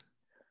cake.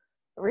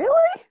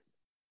 Really?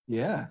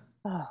 Yeah.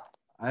 Oh.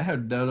 I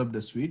have developed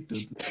a sweet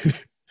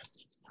tooth.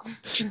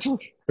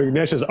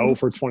 Vignesh is 0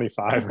 for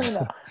 25.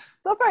 No.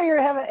 So far, you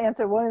haven't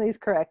answered one of these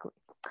correctly.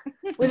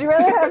 Would you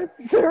rather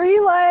have 3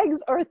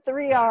 legs or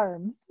 3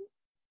 arms?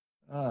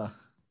 3 hours.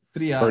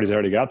 Birdie's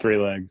already got 3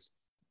 legs.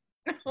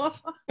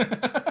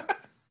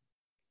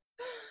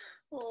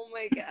 Oh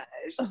my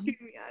gosh. Get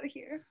me out of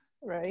here.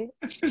 Right?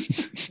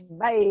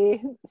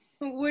 Bye.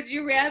 Would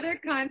you rather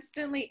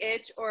constantly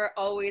itch or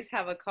always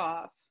have a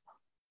cough?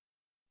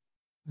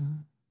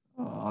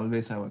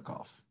 Always have a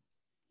cough.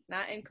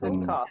 Not in Good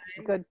COVID call.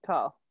 times. Good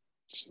call.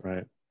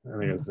 Right. I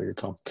think that's a good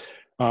call.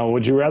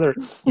 Would you rather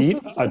eat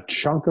a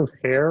chunk of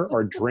hair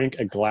or drink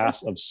a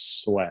glass of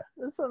sweat?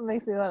 This one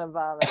makes me want to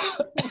vomit.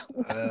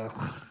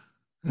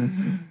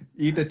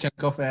 Eat a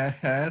chunk of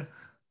hair.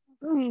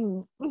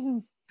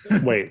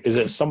 Wait, is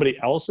it somebody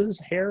else's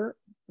hair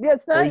Yeah,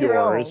 it's or not your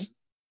own. yours?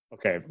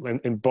 Okay,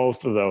 in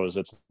both of those,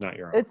 it's not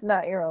your own. It's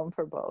not your own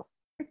for both.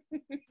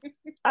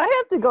 I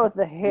have to go with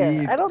the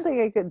hair. Eat. I don't think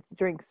I could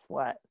drink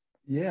sweat.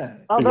 Yeah.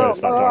 You Although, gotta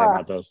stop talking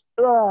about those.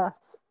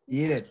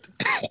 Eat it.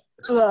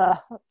 ugh.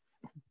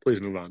 Please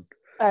move on.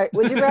 All right.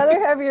 Would you rather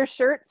have your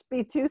shirts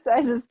be 2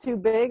 sizes too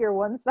big or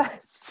 1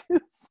 size too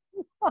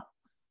small?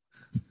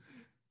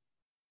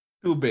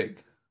 Too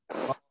big.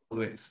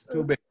 Always.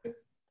 Too big. Is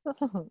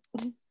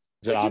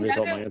it obvious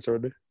what my answer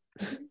would be?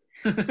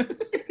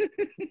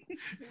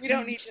 We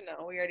don't need to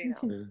know. We already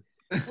know.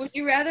 Would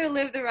you rather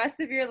live the rest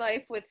of your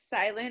life with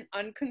silent,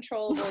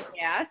 uncontrollable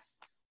gas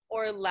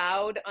or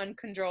loud,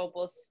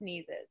 uncontrollable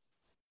sneezes?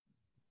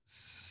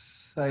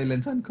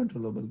 Silence,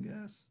 uncontrollable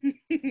gas.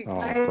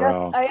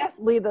 Oh, I asked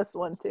Lee this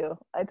one too.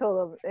 I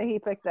told him he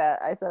picked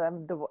that. I said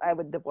I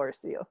would divorce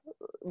you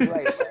right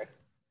away. You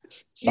would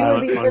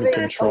Silent, be living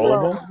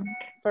uncontrollable. alone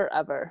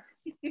forever.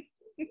 I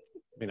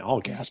mean, all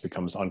gas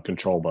becomes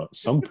uncontrollable at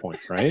some point,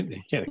 right?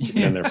 You can't keep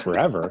it in there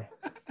forever.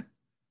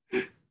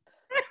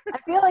 I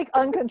feel like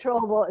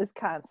uncontrollable is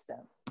constant,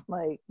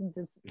 like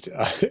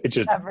It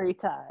just every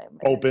time.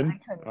 open.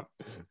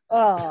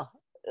 Oh,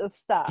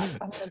 stop!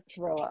 I'm gonna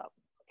throw up.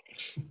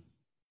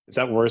 Is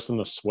that worse than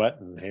the sweat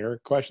and hair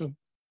question?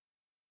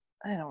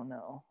 I don't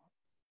know.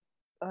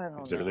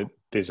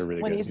 These are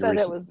really When good. you said it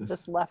recent- was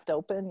just left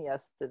open,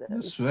 yes, it The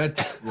is.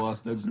 sweat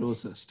was the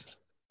grossest.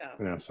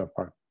 Yeah, so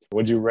far.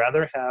 Would you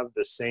rather have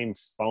the same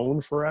phone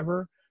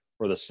forever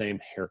or the same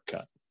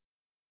haircut?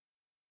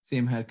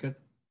 Same haircut.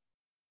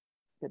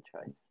 Good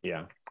choice.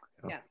 Yeah.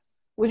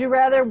 Would you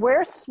rather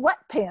wear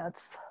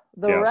sweatpants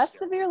the Yes.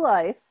 rest of your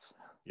life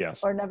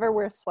Yes. or never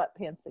wear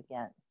sweatpants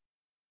again?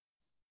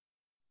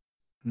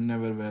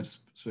 Never wear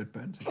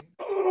sweatpants again.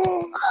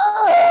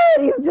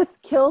 You just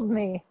killed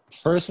me.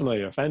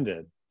 Personally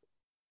offended.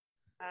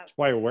 That's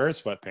why I wear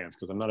sweatpants,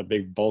 because I'm not a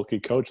big bulky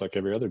coach like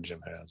every other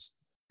gym has.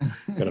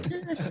 I've got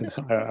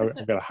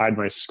to hide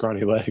my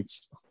scrawny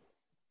legs.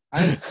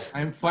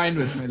 I'm fine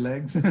with my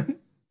legs. Uh,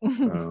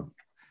 All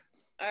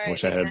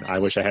right. I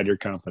wish I had your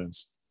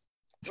confidence.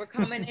 We're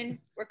coming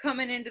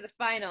into the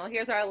final.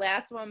 Here's our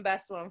last one,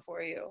 best one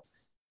for you.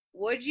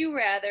 Would you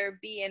rather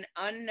be an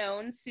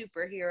unknown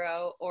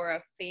superhero or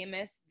a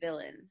famous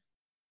villain?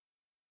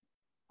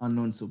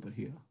 Unknown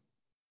superhero.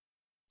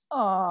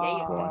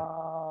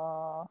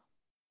 Aww.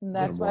 And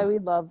that's why we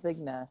love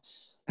Vignesh.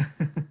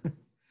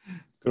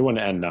 Good one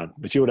to end on.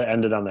 If you would have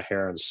ended on the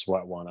hair and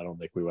sweat one, I don't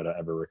think we would have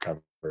ever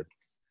recovered.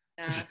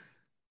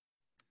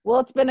 Well,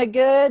 it's been a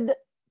good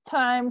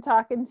time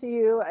talking to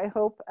you. I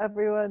hope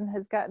everyone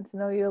has gotten to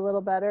know you a little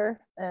better,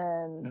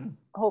 and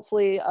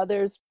hopefully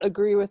others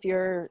agree with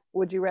your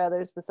would you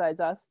rathers besides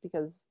us,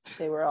 because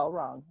they were all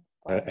wrong.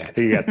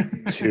 You got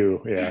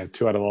 2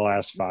 out of the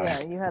last 5.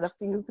 Yeah, you had a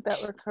few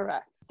that were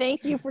correct.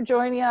 Thank you for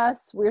joining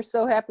us. We're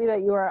so happy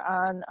that you are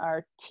on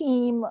our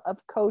team of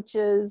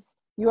coaches.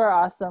 You are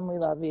awesome. We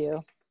love you.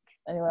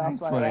 Anyone else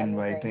Thanks want for to add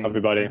inviting. anything?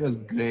 Everybody. It was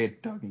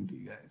great talking to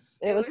you guys.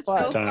 It was so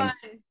fun. Time.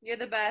 You're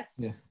the best.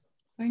 Yeah.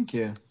 Thank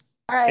you.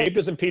 All right. Abe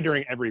doesn't pee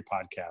during every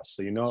podcast,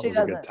 so you know it She was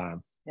a good doesn't.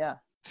 time. Yeah.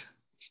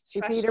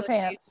 She peed her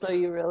pants, so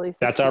you really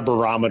That's our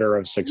barometer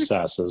of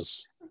success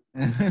is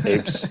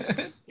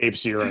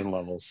Abe's urine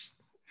levels.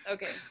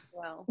 Okay.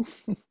 Well,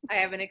 I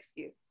have an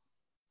excuse.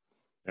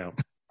 Yeah.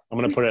 I'm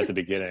going to put it at the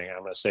beginning.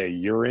 I'm going to say,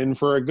 you're in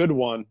for a good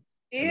one.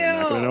 And you're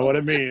not going to know what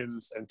it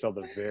means until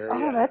the very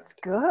end. that's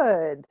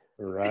good.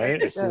 Right?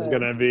 This is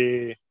going to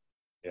be,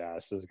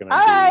 this is going to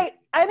All be. right.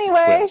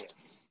 Anyway, twist.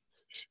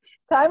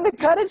 time to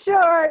cut it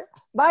short.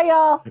 Bye,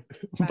 y'all.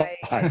 Bye.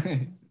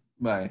 Bye.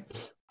 Bye.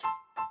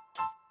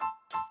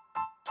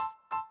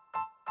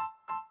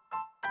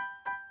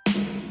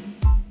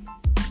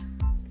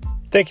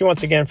 Thank you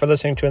once again for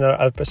listening to another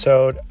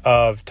episode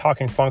of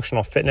Talking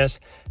Functional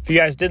Fitness. If you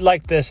guys did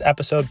like this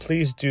episode,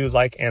 please do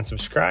like and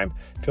subscribe.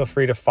 Feel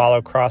free to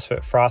follow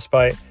CrossFit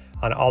Frostbite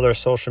on all their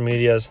social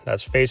medias.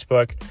 That's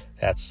Facebook,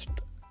 that's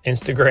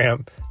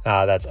Instagram,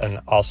 that's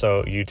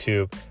also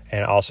YouTube,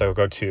 and also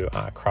go to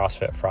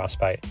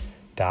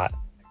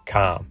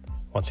CrossFitFrostbite.com.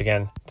 Once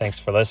again, thanks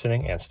for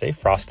listening and stay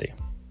frosty.